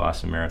involved with the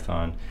Boston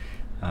Marathon.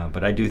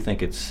 But I do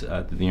think it's,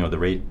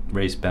 the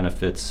race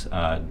benefits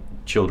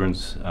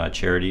children's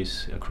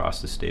charities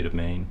across the state of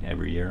Maine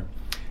every year.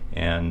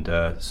 And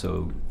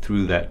so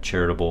through that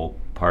charitable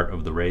part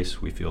of the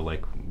race, we feel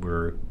like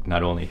we're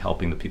not only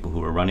helping the people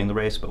who are running the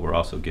race, but we're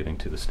also giving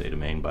to the state of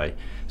Maine by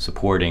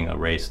supporting a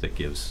race that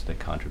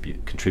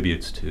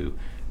contributes to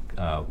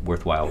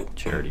worthwhile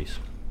charities.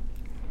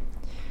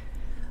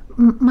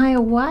 Maya,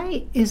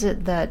 why is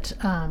it that,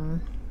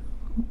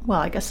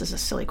 I guess this is a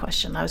silly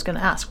question. I was going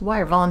to ask, why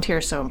are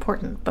volunteers so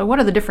important? But what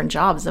are the different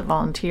jobs that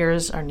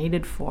volunteers are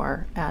needed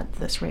for at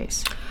this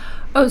race?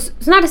 Oh,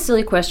 it's not a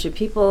silly question.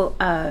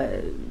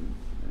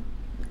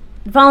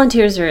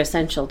 Volunteers are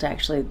essential to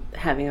actually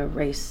having a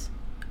race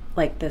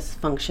like this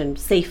function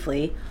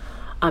safely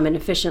and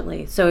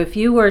efficiently. So if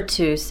you were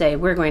to say,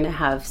 we're going to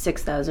have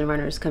 6,000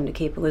 runners come to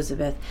Cape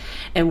Elizabeth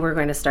and we're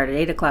going to start at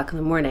 8 o'clock in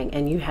the morning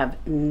and you have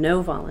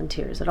no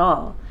volunteers at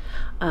all,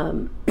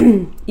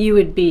 you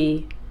would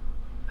be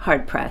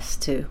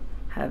hard-pressed to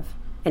have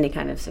any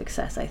kind of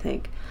success, I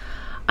think.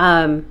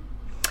 And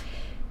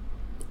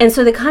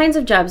so the kinds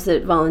of jobs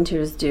that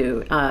volunteers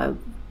do,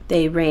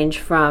 they range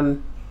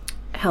from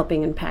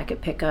helping in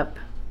packet pickup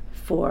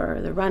for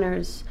the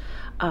runners,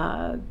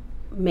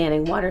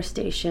 manning water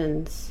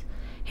stations,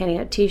 handing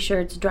out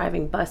T-shirts,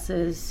 driving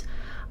buses,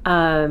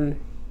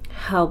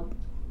 help,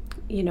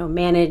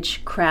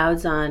 manage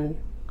crowds on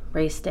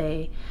race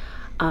day,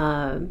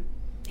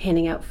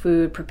 handing out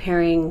food,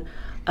 preparing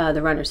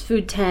the runner's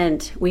food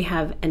tent. We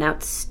have an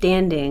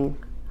outstanding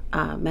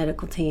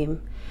medical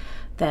team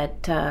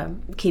that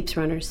keeps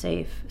runners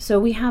safe. So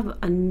we have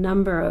a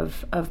number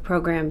of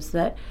programs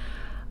that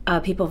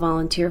people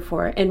volunteer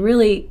for, and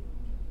really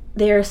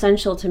they're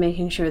essential to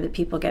making sure that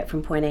people get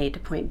from point A to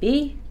point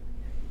B.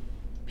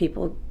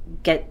 People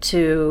get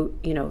to,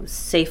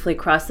 safely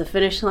cross the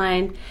finish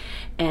line,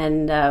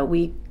 and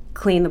we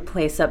clean the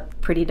place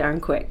up pretty darn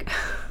quick.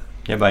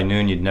 Yeah, by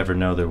noon you'd never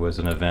know there was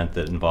an event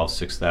that involves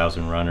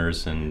 6,000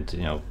 runners and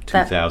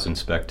 2,000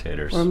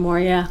 spectators. Or more,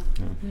 yeah.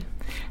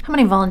 How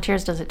many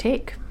volunteers does it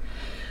take?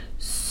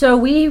 So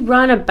we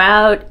run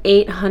about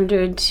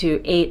 800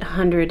 to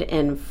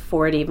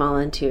 840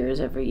 volunteers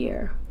every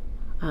year.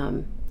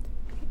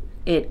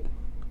 It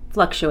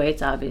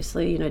fluctuates,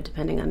 obviously,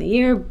 depending on the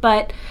year,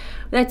 but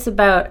that's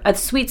about, a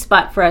sweet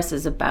spot for us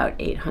is about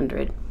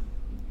 800.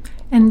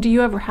 And do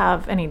you ever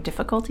have any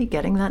difficulty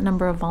getting that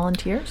number of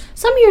volunteers?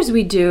 Some years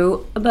we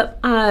do, but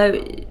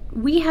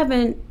we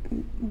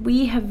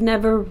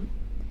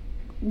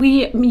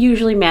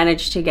usually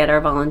manage to get our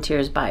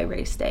volunteers by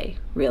race day,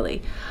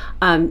 really.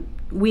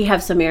 We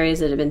have some areas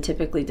that have been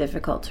typically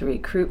difficult to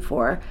recruit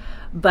for,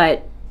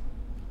 but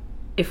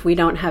if we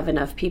don't have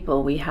enough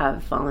people, we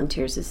have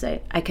volunteers who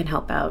say, I can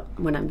help out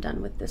when I'm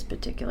done with this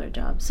particular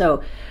job.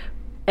 So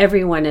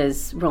everyone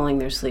is rolling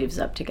their sleeves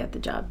up to get the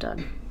job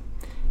done.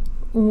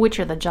 Which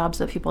are the jobs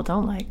that people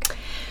don't like?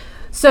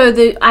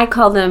 So I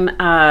call them,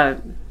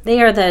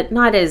 they are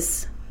not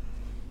as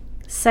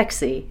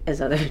sexy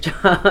as other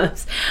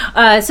jobs.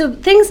 So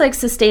things like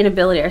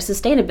sustainability, our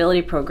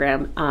sustainability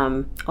program,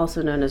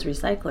 also known as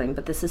recycling,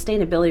 but the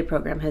sustainability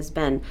program has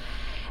been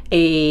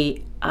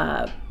a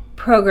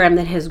program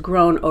that has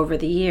grown over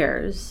the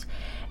years,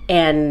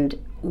 and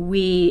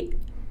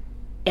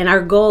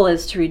our goal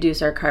is to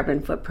reduce our carbon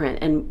footprint.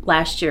 And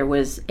last year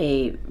was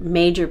a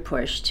major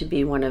push to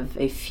be one of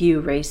a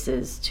few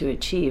races to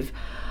achieve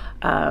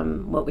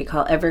what we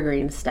call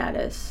evergreen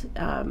status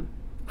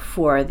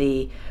from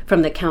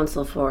the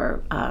Council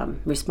for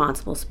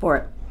Responsible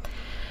Sport.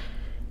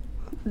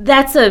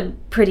 That's a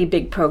pretty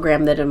big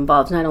program that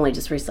involves not only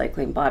just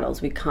recycling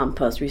bottles. We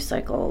compost,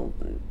 recycle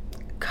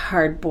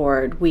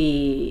cardboard.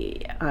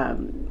 We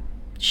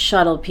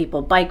shuttle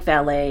people, bike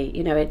valet.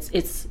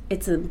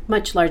 It's a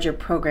much larger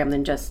program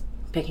than just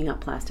picking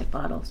up plastic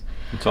bottles.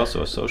 It also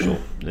has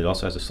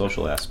a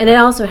social aspect. And it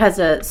also has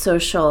a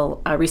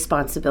social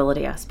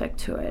responsibility aspect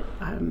to it.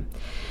 And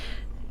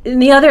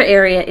the other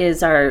area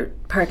is our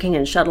parking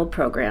and shuttle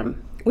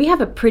program. We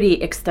have a pretty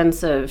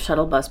extensive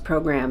shuttle bus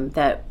program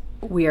that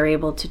we are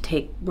able to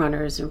take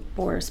runners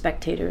or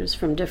spectators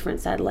from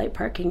different satellite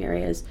parking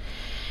areas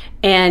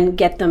and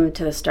get them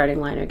to the starting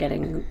line or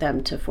getting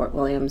them to Fort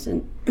Williams.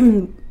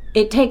 And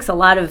it takes a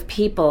lot of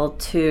people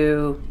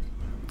to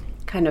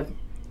kind of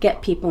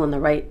get people in the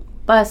right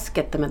bus,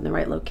 get them in the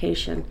right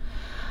location.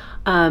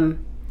 And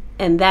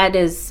that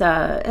is,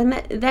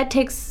 that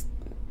takes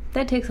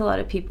a lot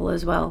of people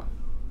as well.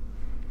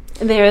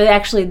 They're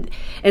actually,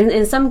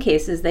 in some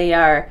cases,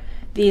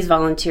 these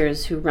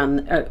volunteers who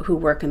who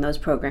work in those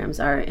programs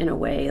are, in a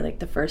way, like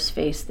the first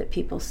face that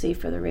people see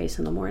for the race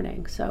in the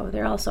morning. So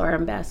they're also our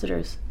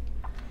ambassadors.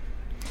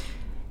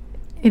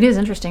 It is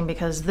interesting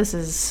because this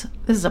is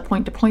a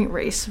point-to-point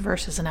race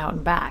versus an out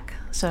and back.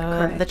 So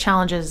Correct. The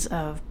challenges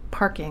of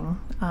parking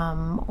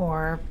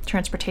or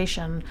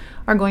transportation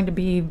are going to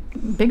be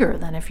bigger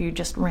than if you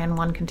just ran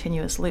one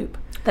continuous loop.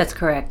 That's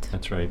correct.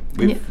 That's right.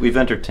 We've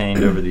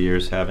entertained over the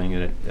years having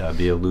it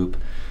be a loop,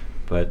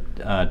 but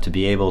to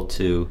be able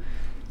to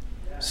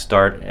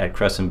start at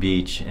Crescent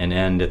Beach and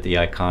end at the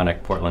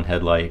iconic Portland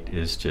Headlight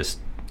is just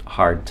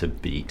hard to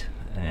beat.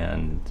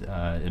 And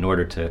in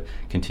order to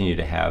continue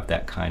to have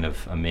that kind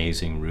of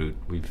amazing route,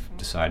 we've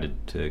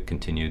decided to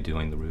continue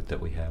doing the route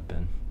that we have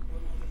been.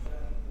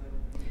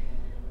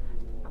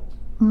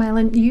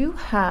 Mylon, you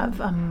have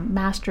a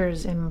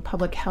master's in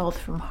public health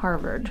from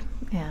Harvard,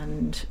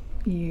 and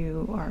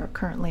you are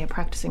currently a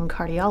practicing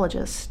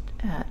cardiologist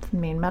at the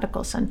Maine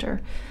Medical Center.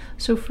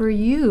 So for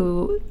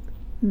you,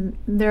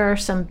 there are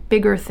some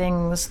bigger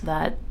things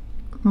that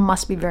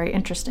must be very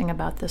interesting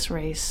about this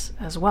race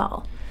as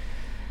well.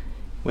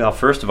 Well,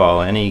 first of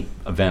all, any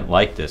event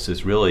like this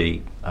is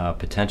really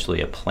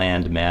potentially a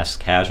planned mass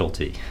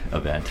casualty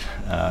event.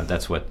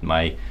 That's what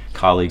my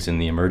colleagues in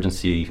the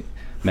emergency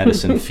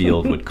medicine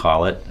field would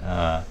call it.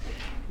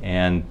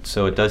 And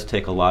so it does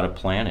take a lot of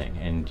planning,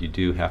 and you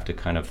do have to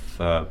kind of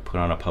put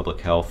on a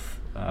public health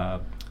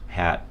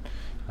hat,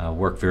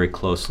 work very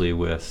closely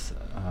with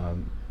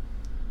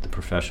the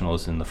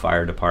professionals in the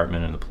fire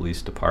department and the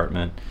police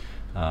department,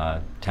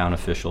 town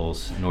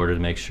officials, in order to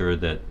make sure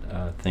that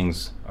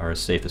things are as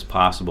safe as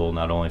possible,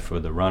 not only for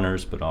the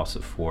runners, but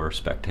also for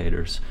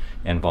spectators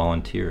and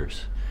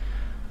volunteers.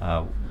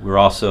 We're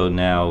also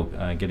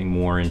now getting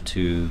more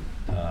into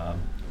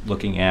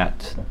looking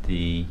at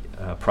the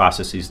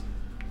processes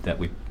that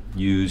we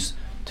use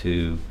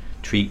to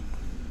treat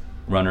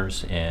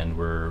runners, and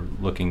we're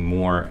looking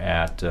more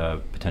at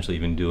potentially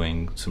even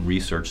doing some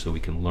research so we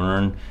can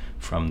learn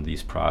from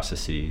these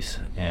processes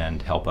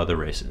and help other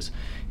races.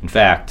 In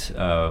fact,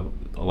 a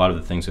lot of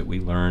the things that we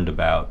learned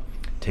about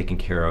taking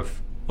care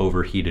of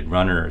overheated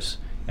runners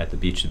at the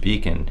Beach to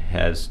Beacon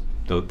has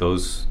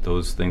those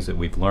things that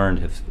we've learned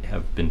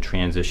have been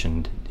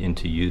transitioned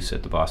into use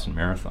at the Boston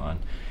Marathon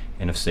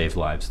and have saved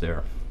lives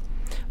there.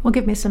 Well,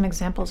 give me some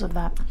examples of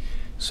that.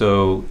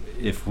 So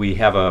if we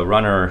have a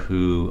runner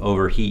who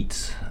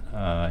overheats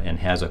and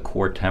has a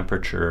core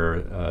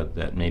temperature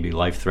that may be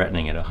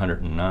life-threatening at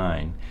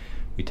 109,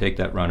 we take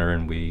that runner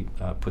and we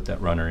put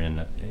that runner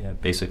in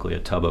basically a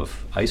tub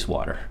of ice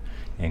water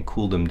and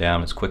cool them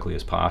down as quickly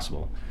as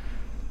possible.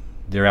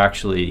 They're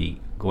actually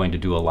going to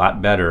do a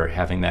lot better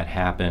having that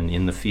happen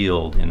in the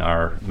field in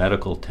our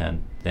medical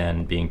tent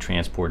than being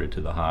transported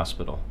to the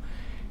hospital.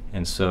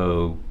 And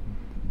so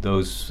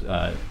those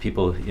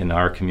people in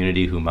our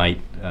community who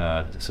might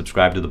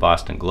subscribe to the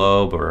Boston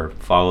Globe or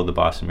follow the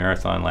Boston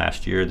Marathon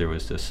last year, there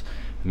was this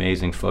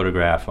amazing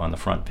photograph on the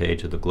front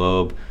page of the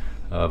Globe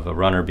of a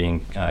runner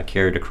being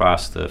carried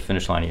across the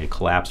finish line. He had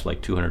collapsed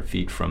like 200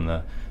 feet from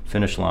the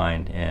finish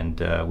line,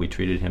 and we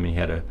treated him, and he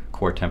had a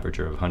core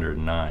temperature of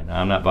 109. Now,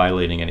 I'm not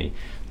violating any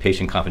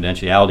patient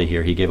confidentiality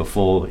here. He gave a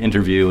full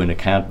interview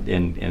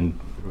and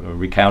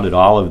recounted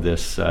all of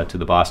this to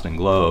the Boston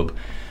Globe.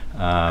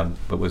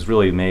 But what's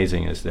really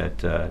amazing is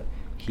that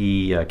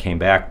he came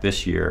back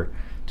this year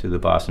to the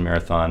Boston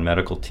Marathon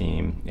medical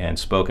team and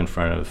spoke in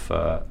front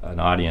of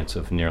an audience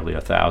of nearly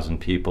 1,000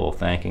 people,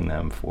 thanking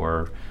them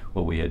for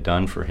what we had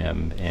done for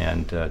him,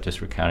 and just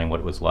recounting what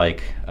it was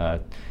like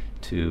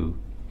to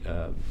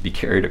be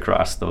carried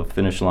across the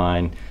finish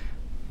line,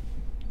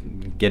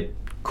 get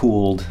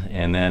cooled,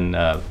 and then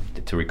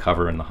to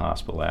recover in the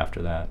hospital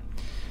after that.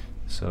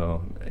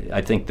 So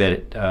I think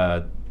that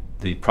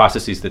the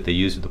processes that they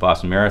used at the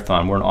Boston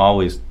Marathon weren't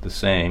always the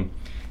same,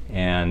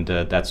 and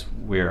that's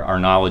where our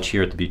knowledge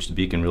here at the Beach to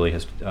Beacon really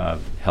has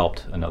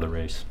helped another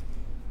race.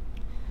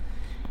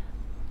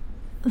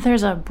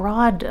 There's a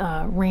broad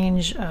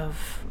range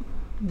of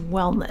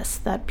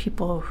wellness that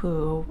people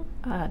who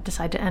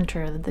decide to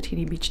enter the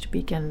TD Beach to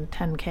Beacon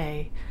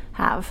 10K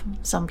have.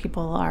 Some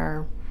people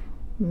are,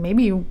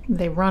 maybe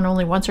they run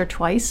only once or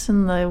twice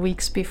in the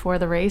weeks before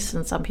the race,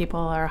 and some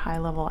people are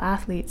high-level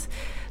athletes.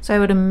 So I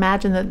would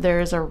imagine that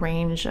there's a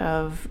range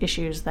of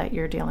issues that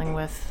you're dealing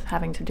with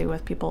having to do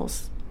with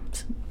people's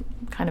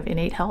kind of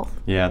innate health.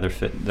 Yeah,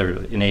 their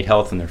innate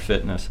health and their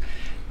fitness.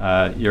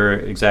 You're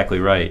exactly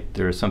right.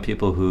 There are some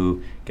people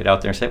who get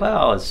out there and say,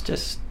 well, it's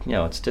just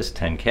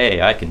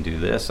 10K. I can do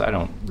this. I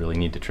don't really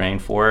need to train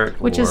for it.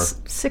 Which is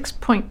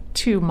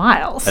 6.2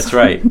 miles. That's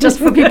right. Just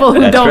for people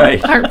who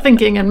aren't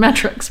thinking in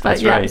metrics, but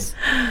that's yes.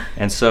 Right.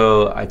 And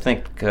so I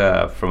think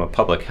from a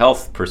public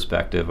health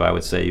perspective, I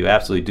would say you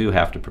absolutely do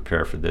have to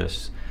prepare for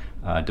this.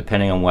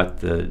 Depending on what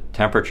the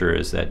temperature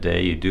is that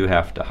day, you do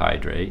have to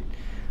hydrate.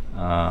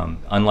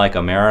 Unlike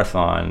a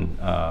marathon,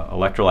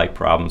 electrolyte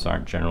problems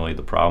aren't generally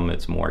the problem.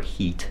 It's more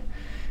heat.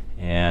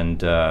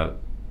 And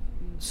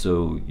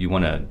so you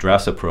want to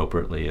dress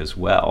appropriately as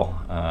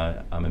well.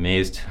 I'm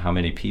amazed how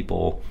many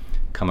people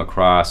come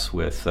across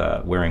with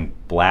wearing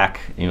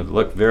black. They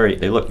look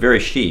very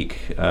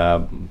chic.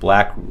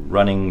 Black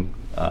running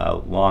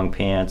long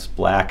pants,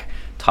 black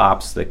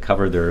tops that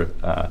cover their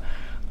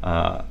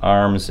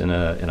arms, in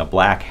a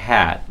black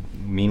hat.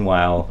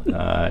 Meanwhile,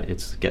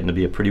 it's getting to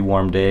be a pretty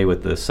warm day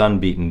with the sun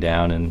beating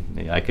down,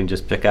 and I can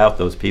just pick out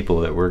those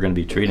people that we're going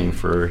to be treating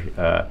for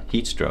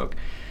heat stroke.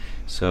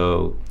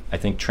 So I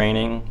think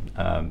training,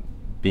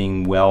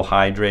 being well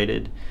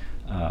hydrated,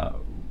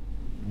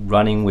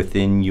 running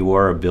within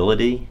your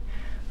ability,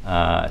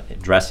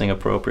 dressing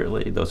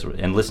appropriately,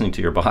 and listening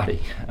to your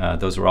body.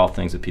 Those are all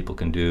things that people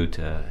can do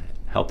to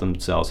help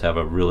themselves have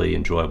a really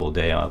enjoyable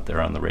day out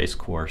there on the race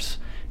course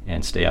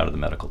and stay out of the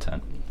medical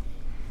tent.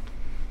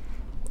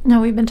 Now,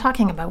 we've been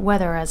talking about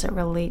weather as it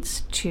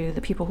relates to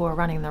the people who are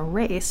running the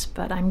race,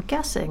 but I'm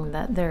guessing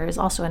that there is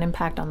also an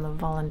impact on the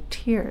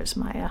volunteers,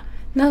 Maya.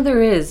 No,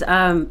 there is.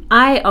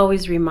 I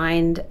always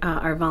remind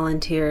our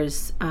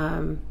volunteers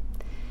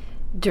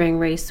during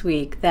race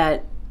week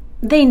that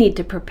they need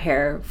to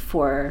prepare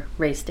for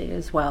race day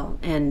as well.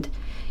 And,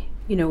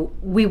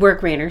 we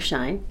work rain or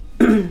shine,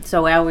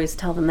 so I always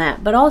tell them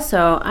that. But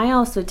I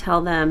also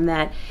tell them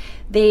that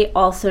they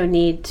also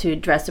need to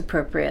dress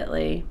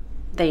appropriately.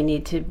 They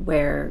need to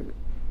wear,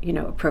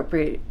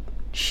 appropriate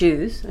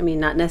shoes. I mean,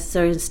 not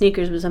necessarily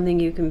sneakers, but something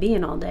you can be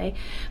in all day.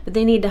 But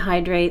they need to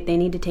hydrate. They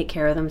need to take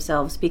care of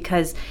themselves,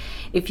 because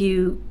if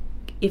you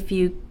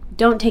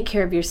don't take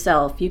care of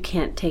yourself, you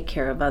can't take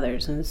care of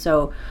others. And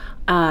so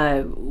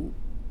I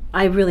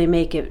really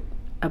make it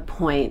a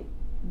point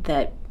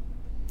that,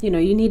 you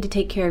need to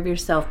take care of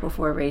yourself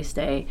before race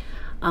day.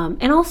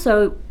 And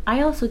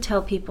I also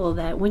tell people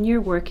that when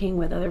you're working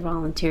with other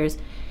volunteers,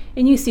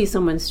 and you see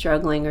someone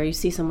struggling, or you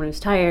see someone who's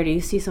tired, or you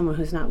see someone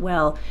who's not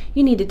well,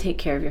 you need to take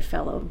care of your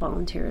fellow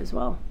volunteer as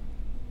well.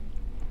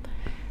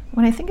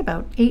 When I think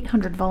about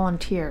 800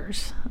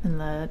 volunteers in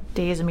the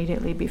days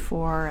immediately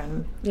before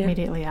and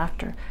immediately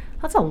after,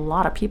 that's a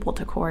lot of people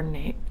to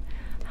coordinate.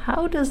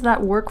 How does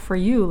that work for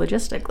you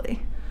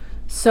logistically?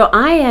 So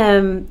I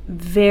am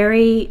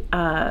very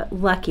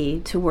lucky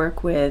to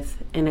work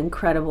with an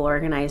incredible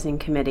organizing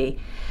committee.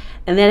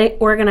 And that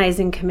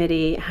organizing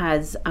committee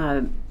has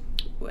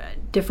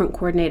different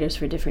coordinators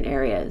for different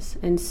areas.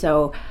 And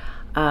so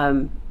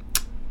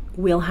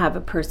we'll have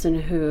a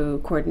person who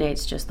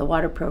coordinates just the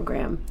water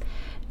program.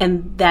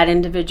 And that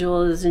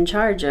individual is in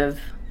charge of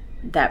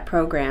that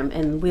program.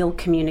 And we'll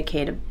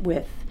communicate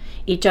with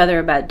each other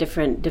about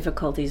different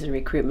difficulties in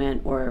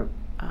recruitment or,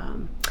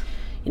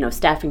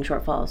 staffing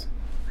shortfalls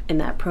in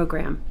that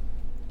program.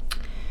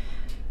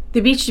 The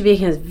Beach to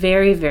Beacon is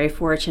very, very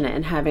fortunate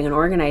in having an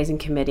organizing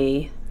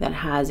committee that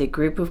has a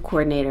group of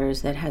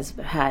coordinators that has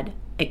had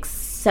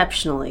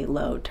exceptionally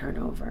low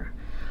turnover.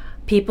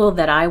 People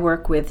that I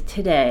work with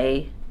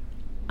today,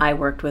 I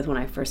worked with when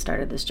I first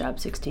started this job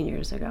 16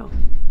 years ago.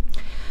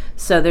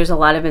 So there's a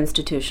lot of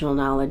institutional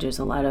knowledge. There's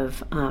a lot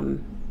of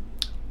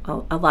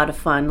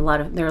fun.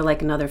 They're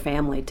like another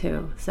family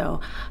too.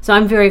 So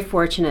I'm very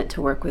fortunate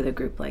to work with a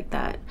group like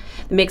that.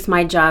 It makes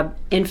my job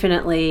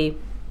infinitely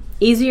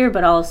easier,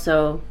 but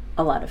also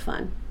a lot of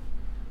fun.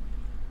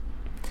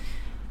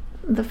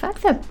 The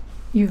fact that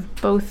you've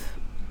both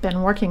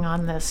been working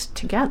on this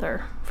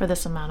together for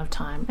this amount of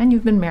time, and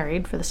you've been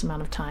married for this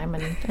amount of time,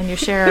 and you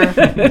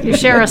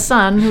share a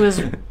son who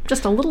is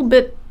just a little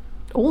bit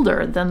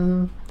older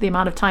than the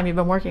amount of time you've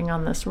been working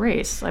on this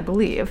race, I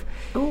believe.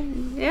 Oh,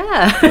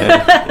 yeah.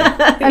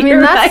 I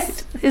mean,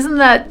 isn't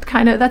that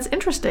that's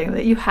interesting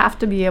that you have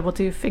to be able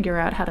to figure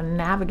out how to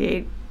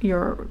navigate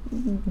your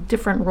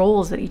different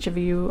roles that each of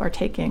you are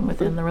taking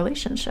within the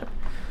relationship.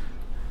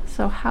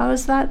 So how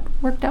has that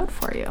worked out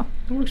for you?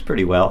 It works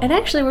pretty well. It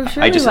actually works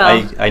really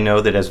well. I know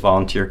that as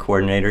volunteer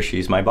coordinator,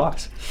 she's my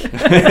boss.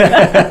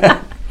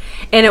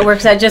 And it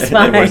works out just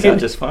fine. It works out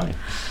just fine.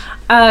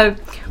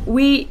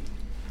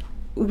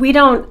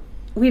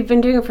 We've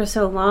been doing it for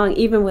so long,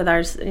 even with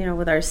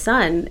our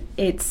son,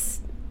 it's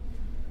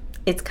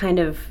kind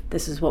of,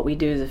 this is what we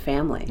do as a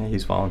family. Yeah,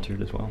 he's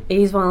volunteered as well.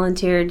 He's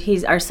volunteered.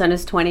 Our son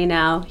is 20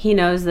 now. He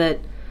knows that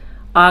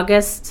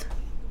August,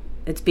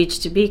 it's Beach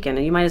to Beacon,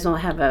 and you might as well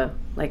have a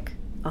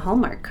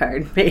Hallmark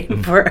card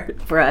made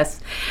for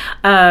us.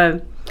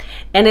 And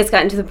it's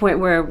gotten to the point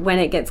where when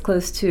it gets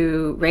close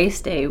to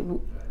race day,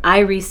 I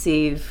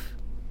receive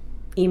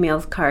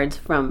emails, cards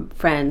from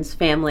friends,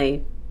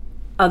 family,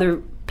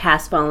 other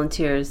past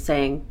volunteers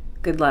saying,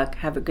 good luck,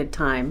 have a good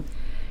time.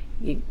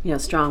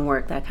 strong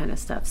work, that kind of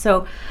stuff.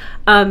 So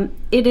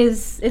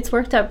it's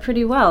worked out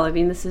pretty well. I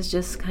mean, this is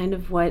just kind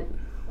of what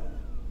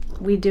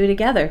we do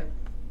together.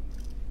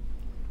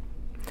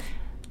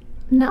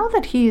 Now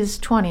that he's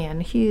 20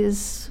 and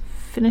he's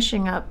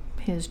finishing up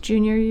his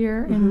junior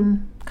year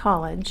in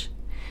college,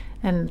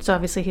 and so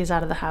obviously he's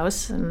out of the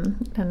house,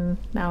 and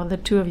now the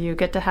two of you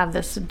get to have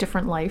this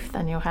different life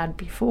than you had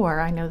before.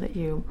 I know that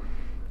you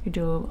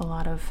do a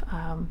lot of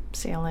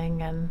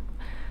sailing and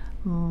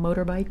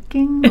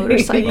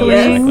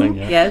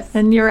motorcycling. Yes.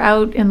 And you're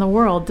out in the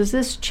world. Does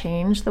this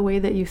change the way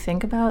that you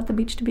think about the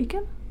Beach to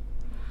Beacon?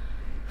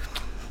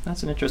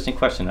 That's an interesting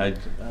question.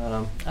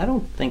 I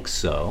don't think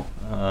so.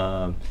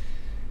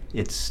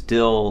 It's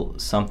still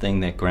something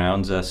that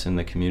grounds us in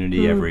the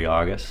community every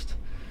August.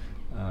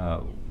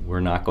 We're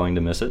not going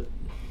to miss it.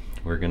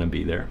 We're going to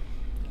be there.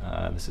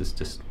 This is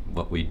just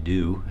what we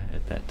do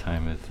at that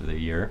time of the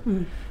year.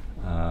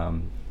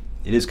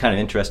 It is kind of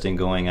interesting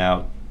going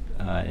out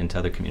into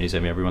other communities. I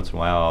mean, every once in a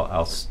while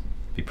I'll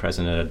be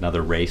present at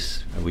another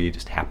race. We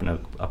just happen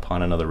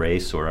upon another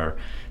race, or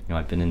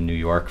I've been in New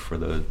York for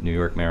the New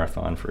York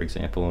Marathon, for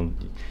example, and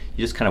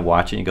you just kind of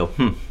watch it and you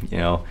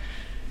go,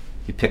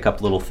 you pick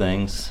up little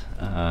things.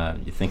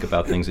 You think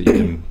about things that you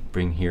can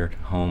bring here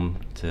home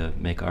to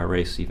make our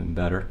race even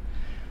better.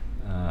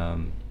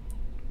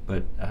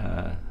 But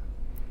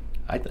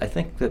I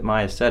think that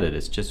Maya said it.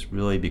 It's just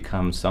really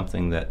become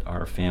something that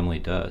our family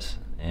does.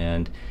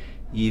 And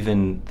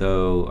even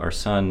though our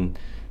son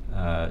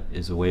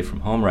is away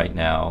from home right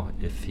now,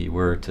 if he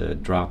were to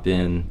drop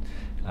in,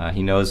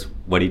 he knows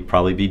what he'd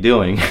probably be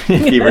doing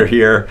if he were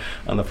here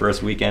on the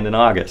first weekend in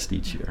August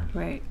each year.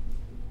 Right.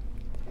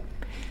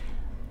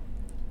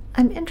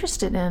 I'm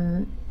interested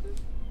in,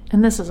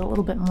 and this is a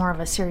little bit more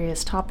of a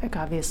serious topic,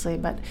 obviously,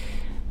 but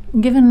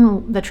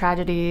given the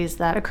tragedies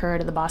that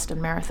occurred at the Boston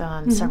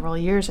Marathon several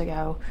years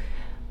ago,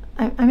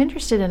 I'm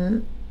interested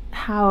in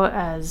how,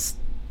 as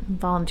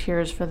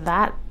volunteers for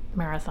that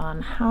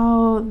marathon,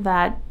 how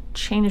that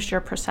changed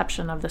your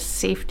perception of the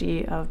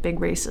safety of big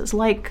races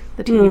like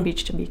the TD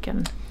Beach to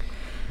Beacon.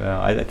 Well,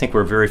 I think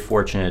we're very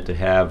fortunate to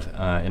have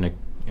an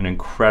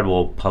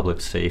incredible public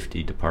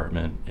safety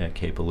department at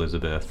Cape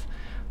Elizabeth.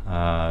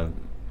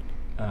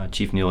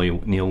 Chief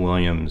Neil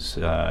Williams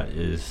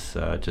is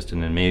just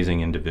an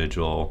amazing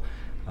individual,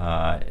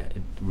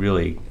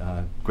 really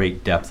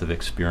great depth of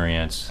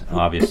experience,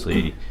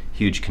 obviously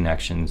huge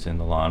connections in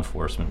the law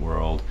enforcement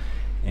world,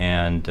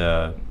 and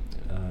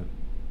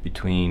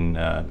between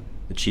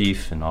the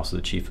chief and also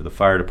the chief of the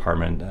fire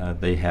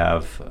department, they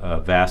have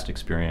vast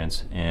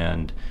experience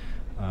and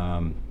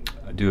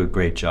do a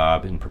great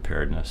job in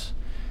preparedness.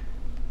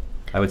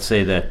 I would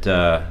say that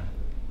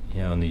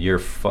in the year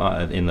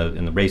in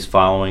the race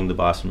following the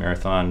Boston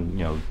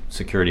Marathon,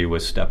 security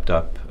was stepped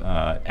up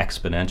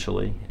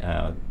exponentially.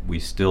 We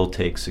still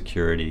take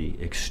security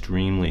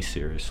extremely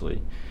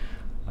seriously.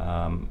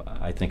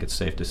 I think it's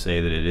safe to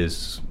say that it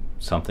is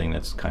something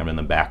that's kind of in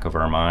the back of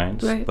our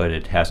minds, right, but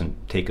it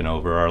hasn't taken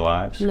over our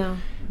lives. No.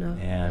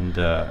 And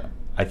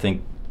I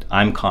think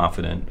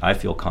I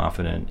feel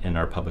confident in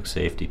our public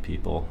safety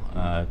people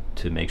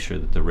to make sure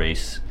that the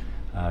race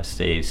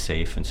stays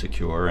safe and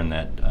secure, and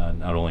that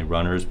not only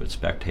runners but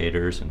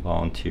spectators and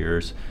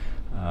volunteers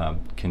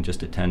can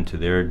just attend to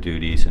their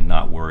duties and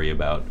not worry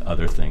about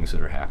other things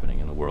that are happening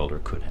in the world or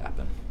could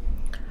happen.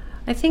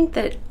 I think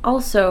that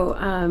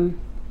also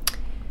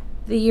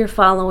the year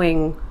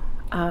following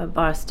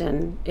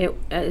Boston,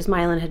 as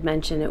Mylan had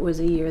mentioned, it was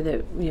a year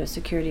that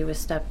security was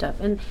stepped up,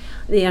 and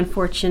the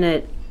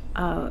unfortunate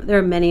there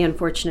are many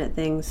unfortunate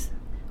things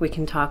we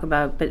can talk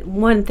about, but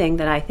one thing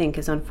that I think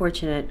is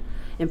unfortunate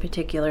in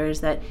particular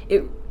is that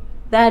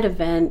that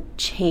event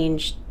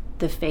changed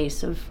the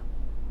face of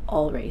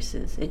all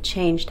races. It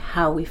changed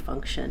how we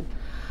function.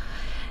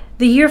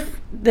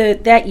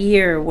 That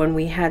year when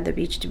we had the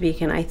Beach to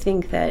Beacon, I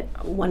think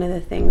that one of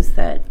the things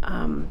that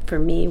for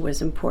me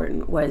was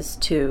important was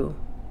to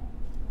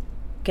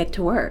get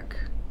to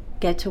work,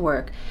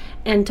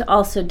 and to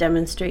also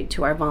demonstrate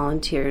to our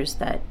volunteers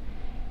that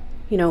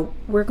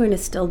we're going to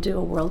still do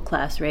a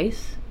world-class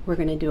race. We're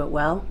going to do it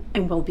well,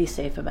 and we'll be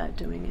safe about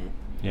doing it.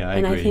 Yeah, I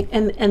agree. I think,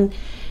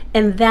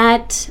 and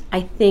that,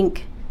 I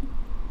think,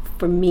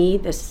 for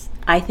me,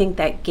 I think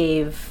that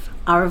gave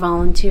our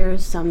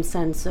volunteers some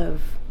sense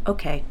of,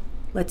 okay,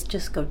 let's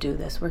just go do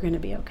this. We're going to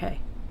be okay.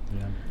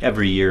 Yeah.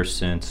 Every year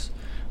since,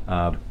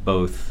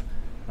 both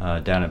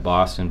down at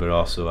Boston, but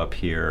also up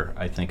here,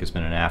 I think has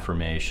been an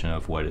affirmation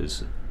of what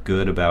is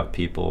good about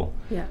people,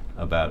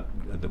 about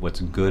what's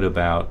good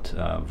about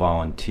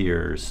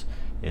volunteers.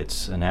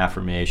 It's an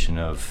affirmation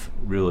of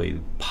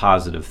really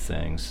positive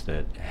things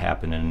that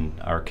happen in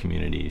our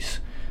communities,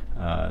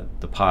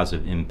 the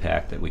positive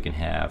impact that we can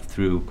have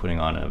through putting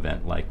on an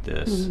event like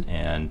this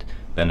and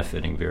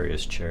benefiting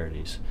various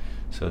charities.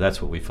 So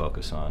that's what we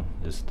focus on,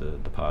 is the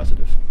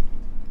positive.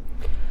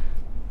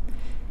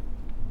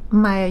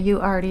 Maya,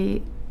 you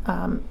already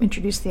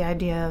introduced the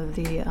idea of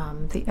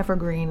the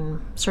Evergreen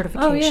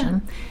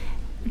certification. Oh,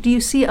 yeah. Do you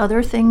see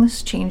other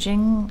things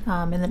changing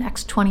in the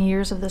next 20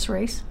 years of this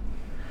race?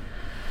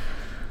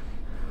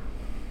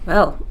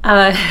 Well,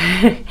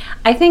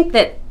 I think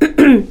that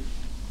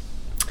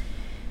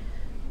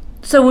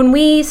so when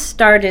we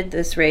started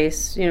this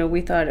race,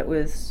 we thought it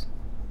was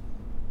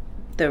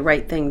the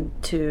right thing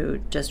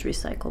to just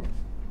recycle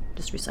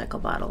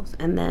bottles.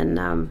 And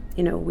then,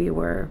 we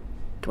were,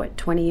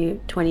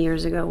 20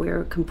 years ago, we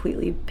were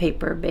completely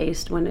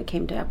paper-based when it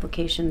came to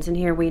applications. And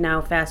here we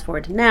now fast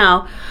forward to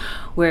now,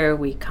 where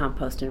we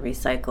compost and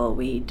recycle.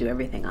 We do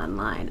everything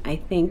online. I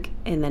think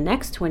in the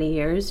next 20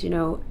 years,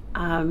 who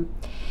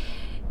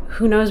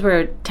knows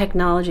where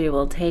technology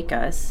will take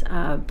us,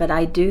 but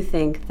I do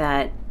think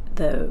that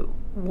the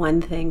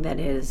one thing that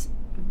is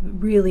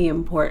really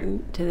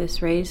important to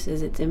this race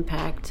is its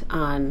impact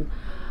on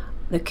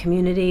the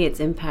community, its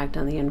impact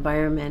on the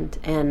environment.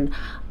 And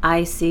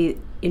I see,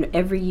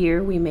 every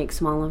year we make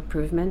small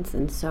improvements,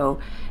 and so,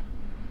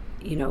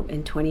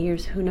 in 20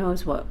 years, who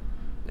knows what,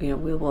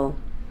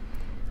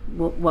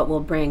 what we'll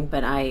bring,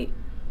 but I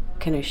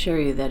can assure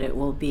you that it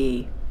will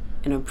be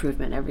an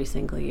improvement every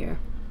single year.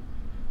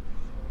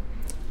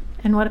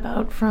 And what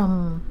about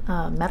from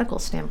a medical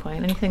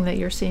standpoint? Anything that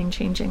you're seeing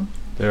changing?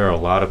 There are a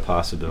lot of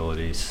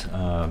possibilities,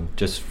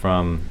 just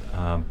from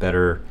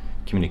better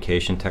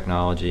communication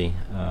technology.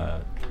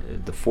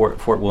 The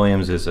Fort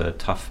Williams is a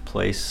tough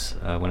place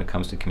when it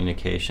comes to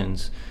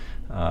communications.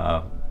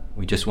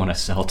 We just want a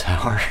cell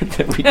tower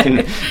that we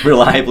can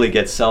reliably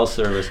get cell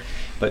service.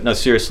 But no,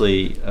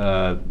 seriously,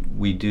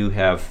 we do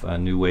have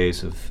new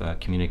ways of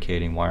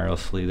communicating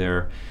wirelessly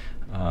there.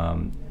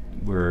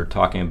 We're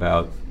talking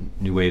about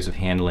new ways of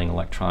handling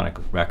electronic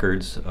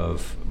records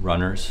of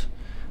runners,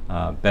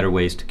 better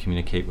ways to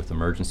communicate with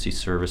emergency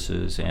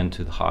services and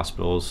to the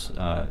hospitals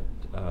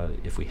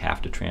if we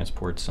have to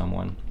transport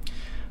someone.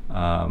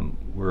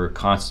 We're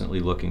constantly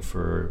looking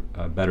for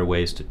better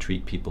ways to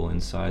treat people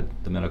inside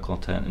the medical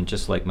tent. And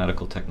just like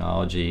medical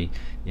technology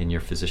in your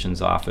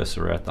physician's office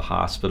or at the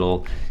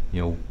hospital,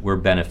 we're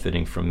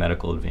benefiting from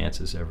medical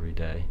advances every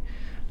day.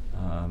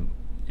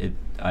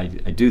 I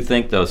do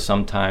think, though,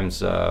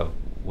 sometimes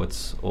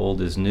what's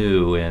old is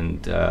new,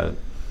 and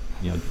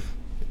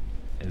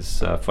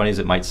as funny as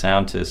it might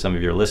sound to some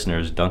of your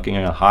listeners, dunking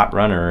a hot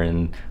runner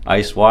in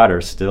ice water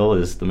still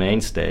is the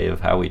mainstay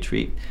of how we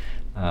treat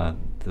the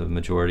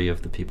majority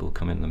of the people who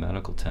come in the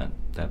medical tent.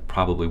 That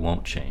probably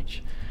won't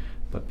change.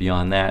 But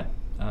beyond that,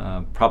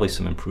 probably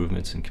some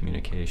improvements in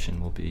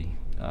communication will be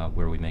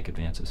where we make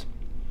advances.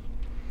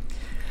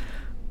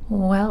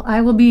 Well,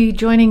 I will be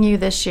joining you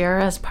this year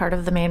as part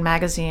of the Maine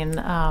Magazine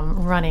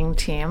running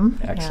team.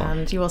 Excellent.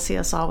 And you will see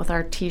us all with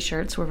our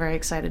T-shirts. We're very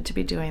excited to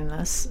be doing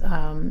this.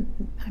 I'm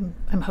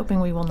hoping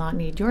we will not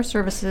need your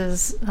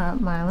services,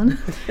 Mylan.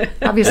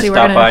 Obviously, we're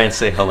stop by and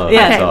say hello.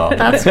 Yeah,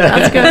 that's all.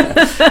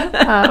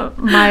 That's good.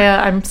 Maya,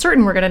 I'm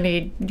certain we're going to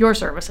need your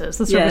services,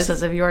 the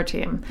services of your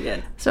team.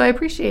 Yes. So I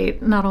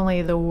appreciate not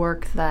only the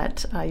work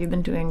that you've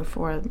been doing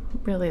for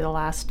really the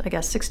last,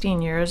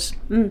 16 years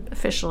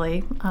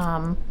officially.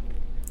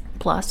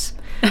 Plus.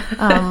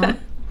 And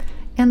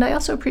I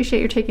also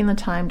appreciate you taking the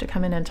time to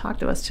come in and talk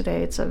to us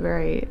today. It's a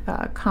very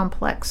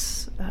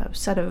complex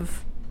set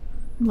of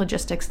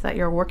logistics that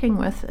you're working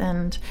with,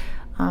 and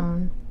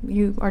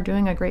you are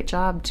doing a great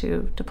job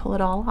to pull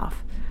it all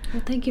off.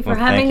 Well, thank you for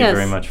having us. Thank you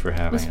very much for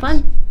having us. It was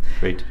fun.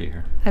 Great to be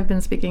here. I've been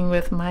speaking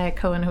with Maya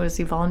Cohen, who is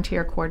the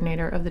volunteer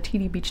coordinator of the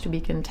TD Beach to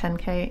Beacon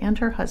 10K, and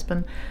her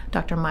husband,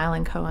 Dr.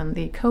 Mylan Cohen,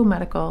 the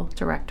co-medical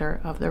director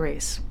of the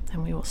race.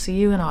 And we will see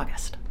you in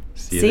August.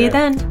 See you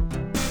then.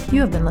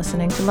 You have been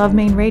listening to Love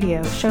Maine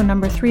Radio, show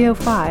number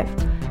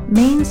 305,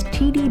 Maine's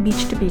TD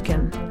Beach to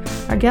Beacon.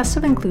 Our guests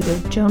have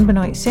included Joan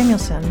Benoit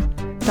Samuelson,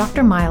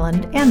 Dr.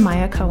 Mylan, and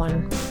Maya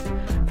Cohen.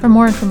 For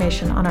more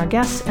information on our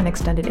guests and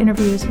extended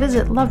interviews,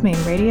 visit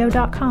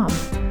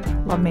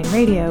lovemaineradio.com. Love Maine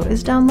Radio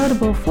is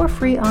downloadable for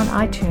free on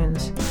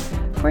iTunes.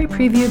 For a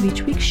preview of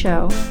each week's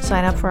show,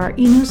 sign up for our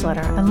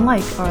e-newsletter and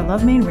like our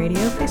Love Maine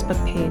Radio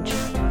Facebook page.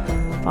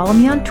 Follow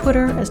me on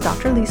Twitter as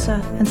Dr. Lisa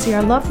and see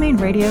our Love Maine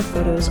Radio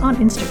photos on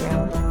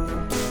Instagram.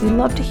 We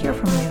love to hear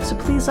from you, so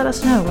please let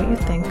us know what you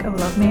think of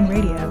Love Maine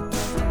Radio.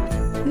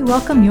 We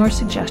welcome your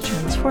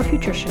suggestions for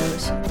future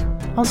shows.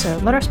 Also,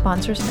 let our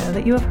sponsors know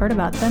that you have heard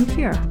about them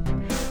here.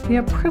 We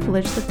are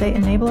privileged that they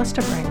enable us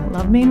to bring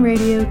Love Maine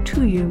Radio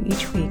to you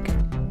each week.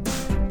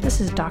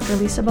 This is Dr.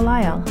 Lisa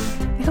Belisle.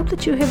 I hope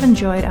that you have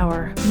enjoyed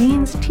our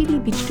Maine's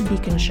TD Beach to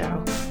Beacon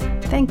show.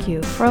 Thank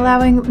you for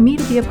allowing me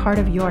to be a part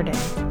of your day.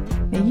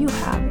 May you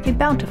have a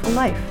bountiful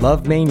life.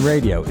 Love Maine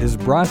Radio is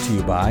brought to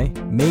you by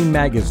Maine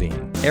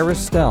Magazine,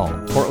 Aristelle,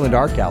 Portland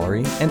Art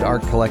Gallery, and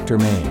Art Collector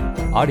Maine.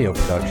 Audio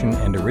production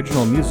and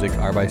original music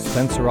are by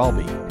Spencer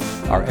Albee.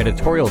 Our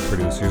editorial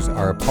producers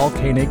are Paul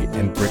Koenig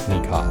and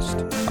Brittany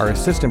Cost. Our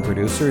assistant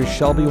producer is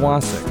Shelby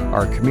Wasik.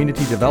 Our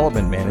community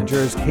development manager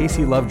is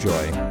Casey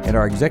Lovejoy. And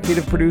our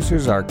executive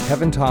producers are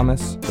Kevin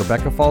Thomas,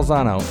 Rebecca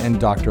Falzano, and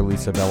Dr.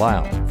 Lisa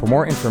Belisle. For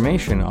more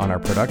information on our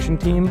production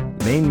team,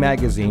 Maine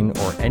Magazine,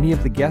 or any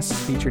of the guests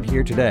featured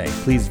here today,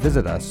 please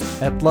visit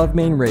us at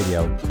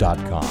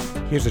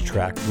lovemaineradio.com. Here's a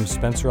track from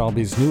Spencer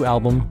Albee's new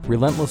album,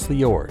 Relentlessly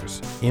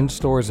Yours, in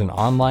stores and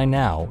online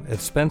now at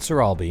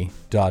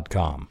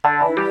spenceralbee.com.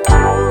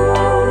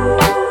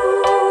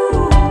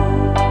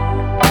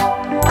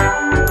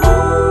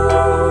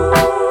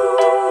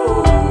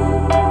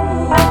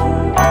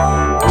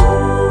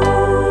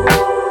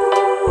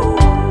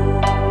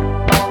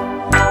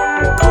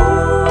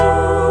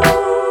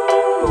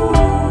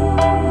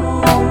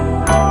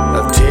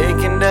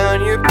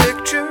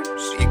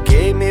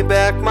 me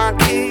back my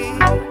key.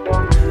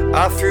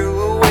 I threw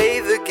away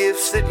the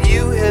gifts that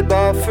you had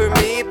bought for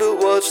me, but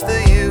what's the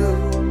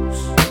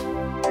use?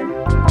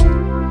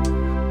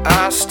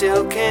 I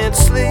still can't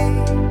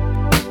sleep,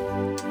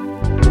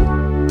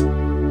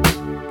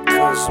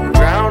 'cause I'm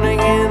drowning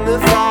in the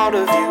thought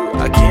of you.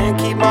 I can't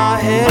keep my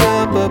head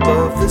up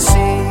above the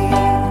sea.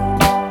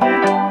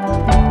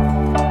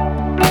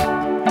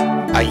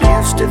 I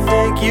used to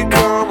think you'd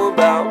come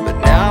about, but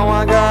now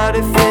I got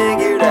it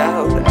figured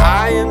out.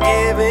 I am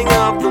giving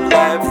up the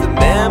life, the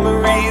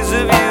memories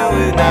of you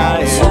and I.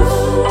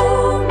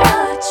 Too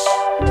much.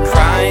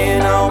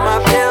 Crying on my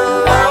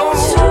pillow.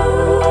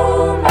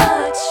 Too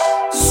much.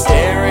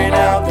 Staring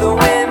out the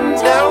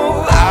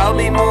window. I'll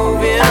be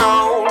moving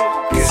on,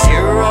 'cause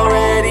you're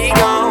already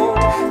gone.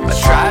 I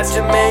tried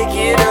to make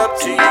it up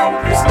to you.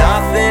 There's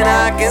nothing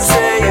I can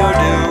say or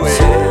do.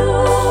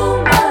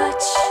 Too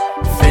much.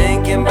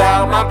 Thinking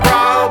about my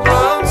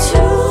problems.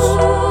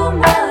 Too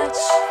much.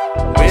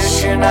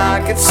 Wishing I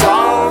could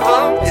solve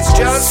them. It's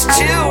just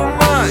too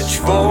much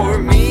for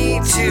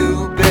me to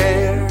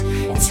bear.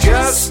 It's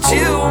just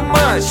too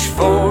much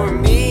for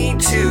me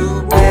to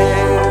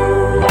bear.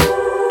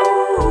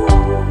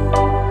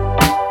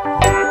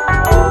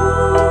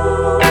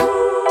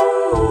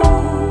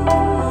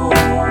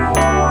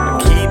 I'm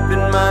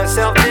keeping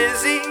myself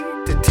busy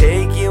to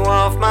take you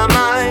off my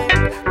mind,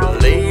 but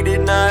late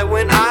at night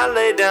when I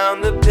lay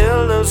down, the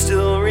pillows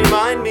still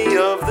remind me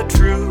of the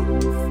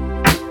truth,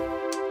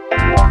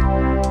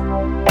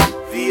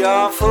 the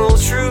awful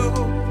truth.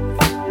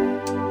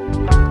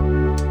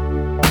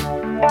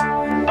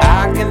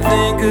 I can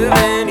think of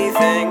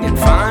anything and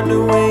find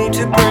a way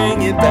to bring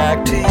it back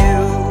to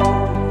you.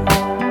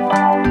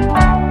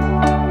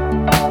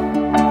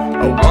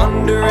 I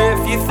wonder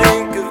if you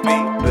think of me,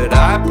 but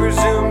I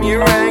presume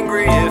you're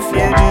angry if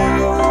you do.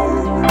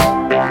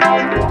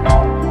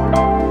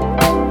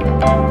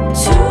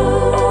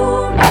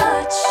 Too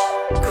much.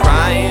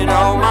 Crying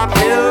on my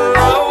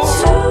pillow.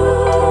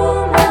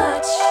 Too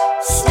much.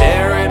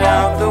 Staring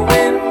out the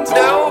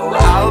window.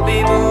 I'll be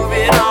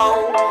moving on,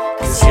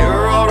 'cause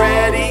you're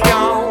already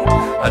gone.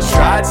 I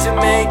tried to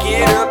make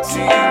it up to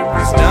you.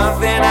 There's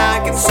nothing I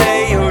can say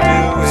or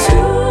do.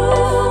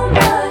 Too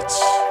much.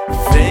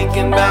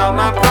 Thinking about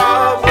my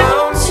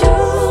problems.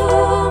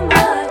 Too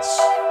much.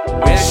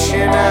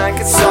 Wishing I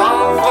could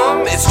solve them.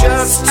 It's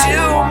just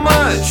too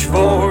much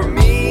for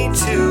me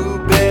to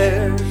bear.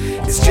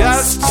 It's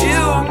just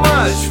too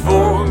much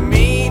for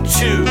me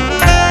to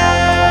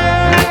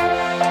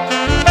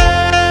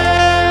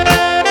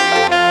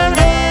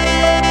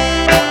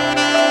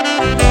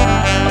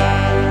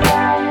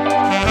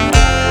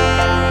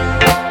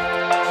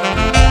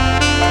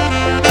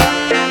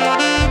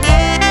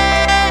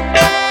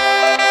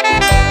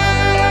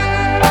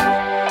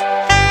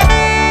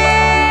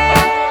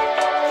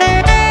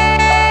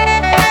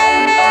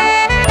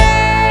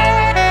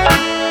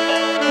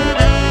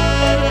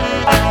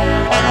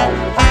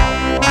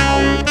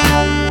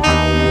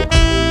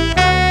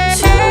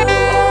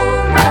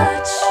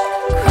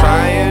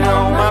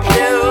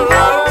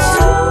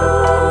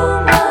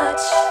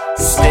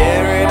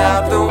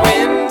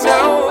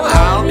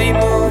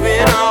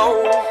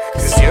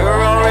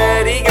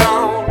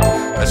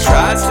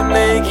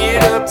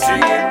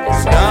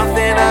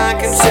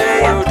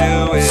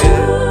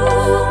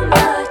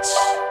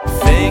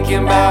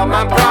about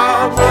my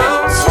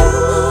problems.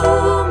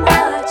 Too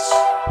much.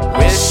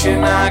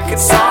 Wishing I could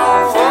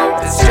solve them.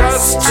 It's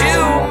just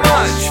too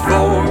much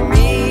for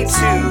me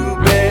to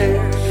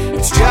bear.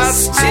 It's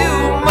just too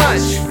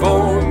much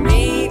for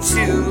me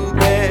to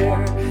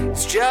bear.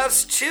 It's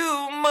just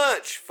too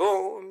much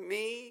for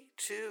me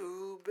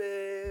to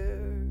bear.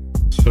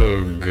 So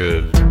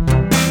good.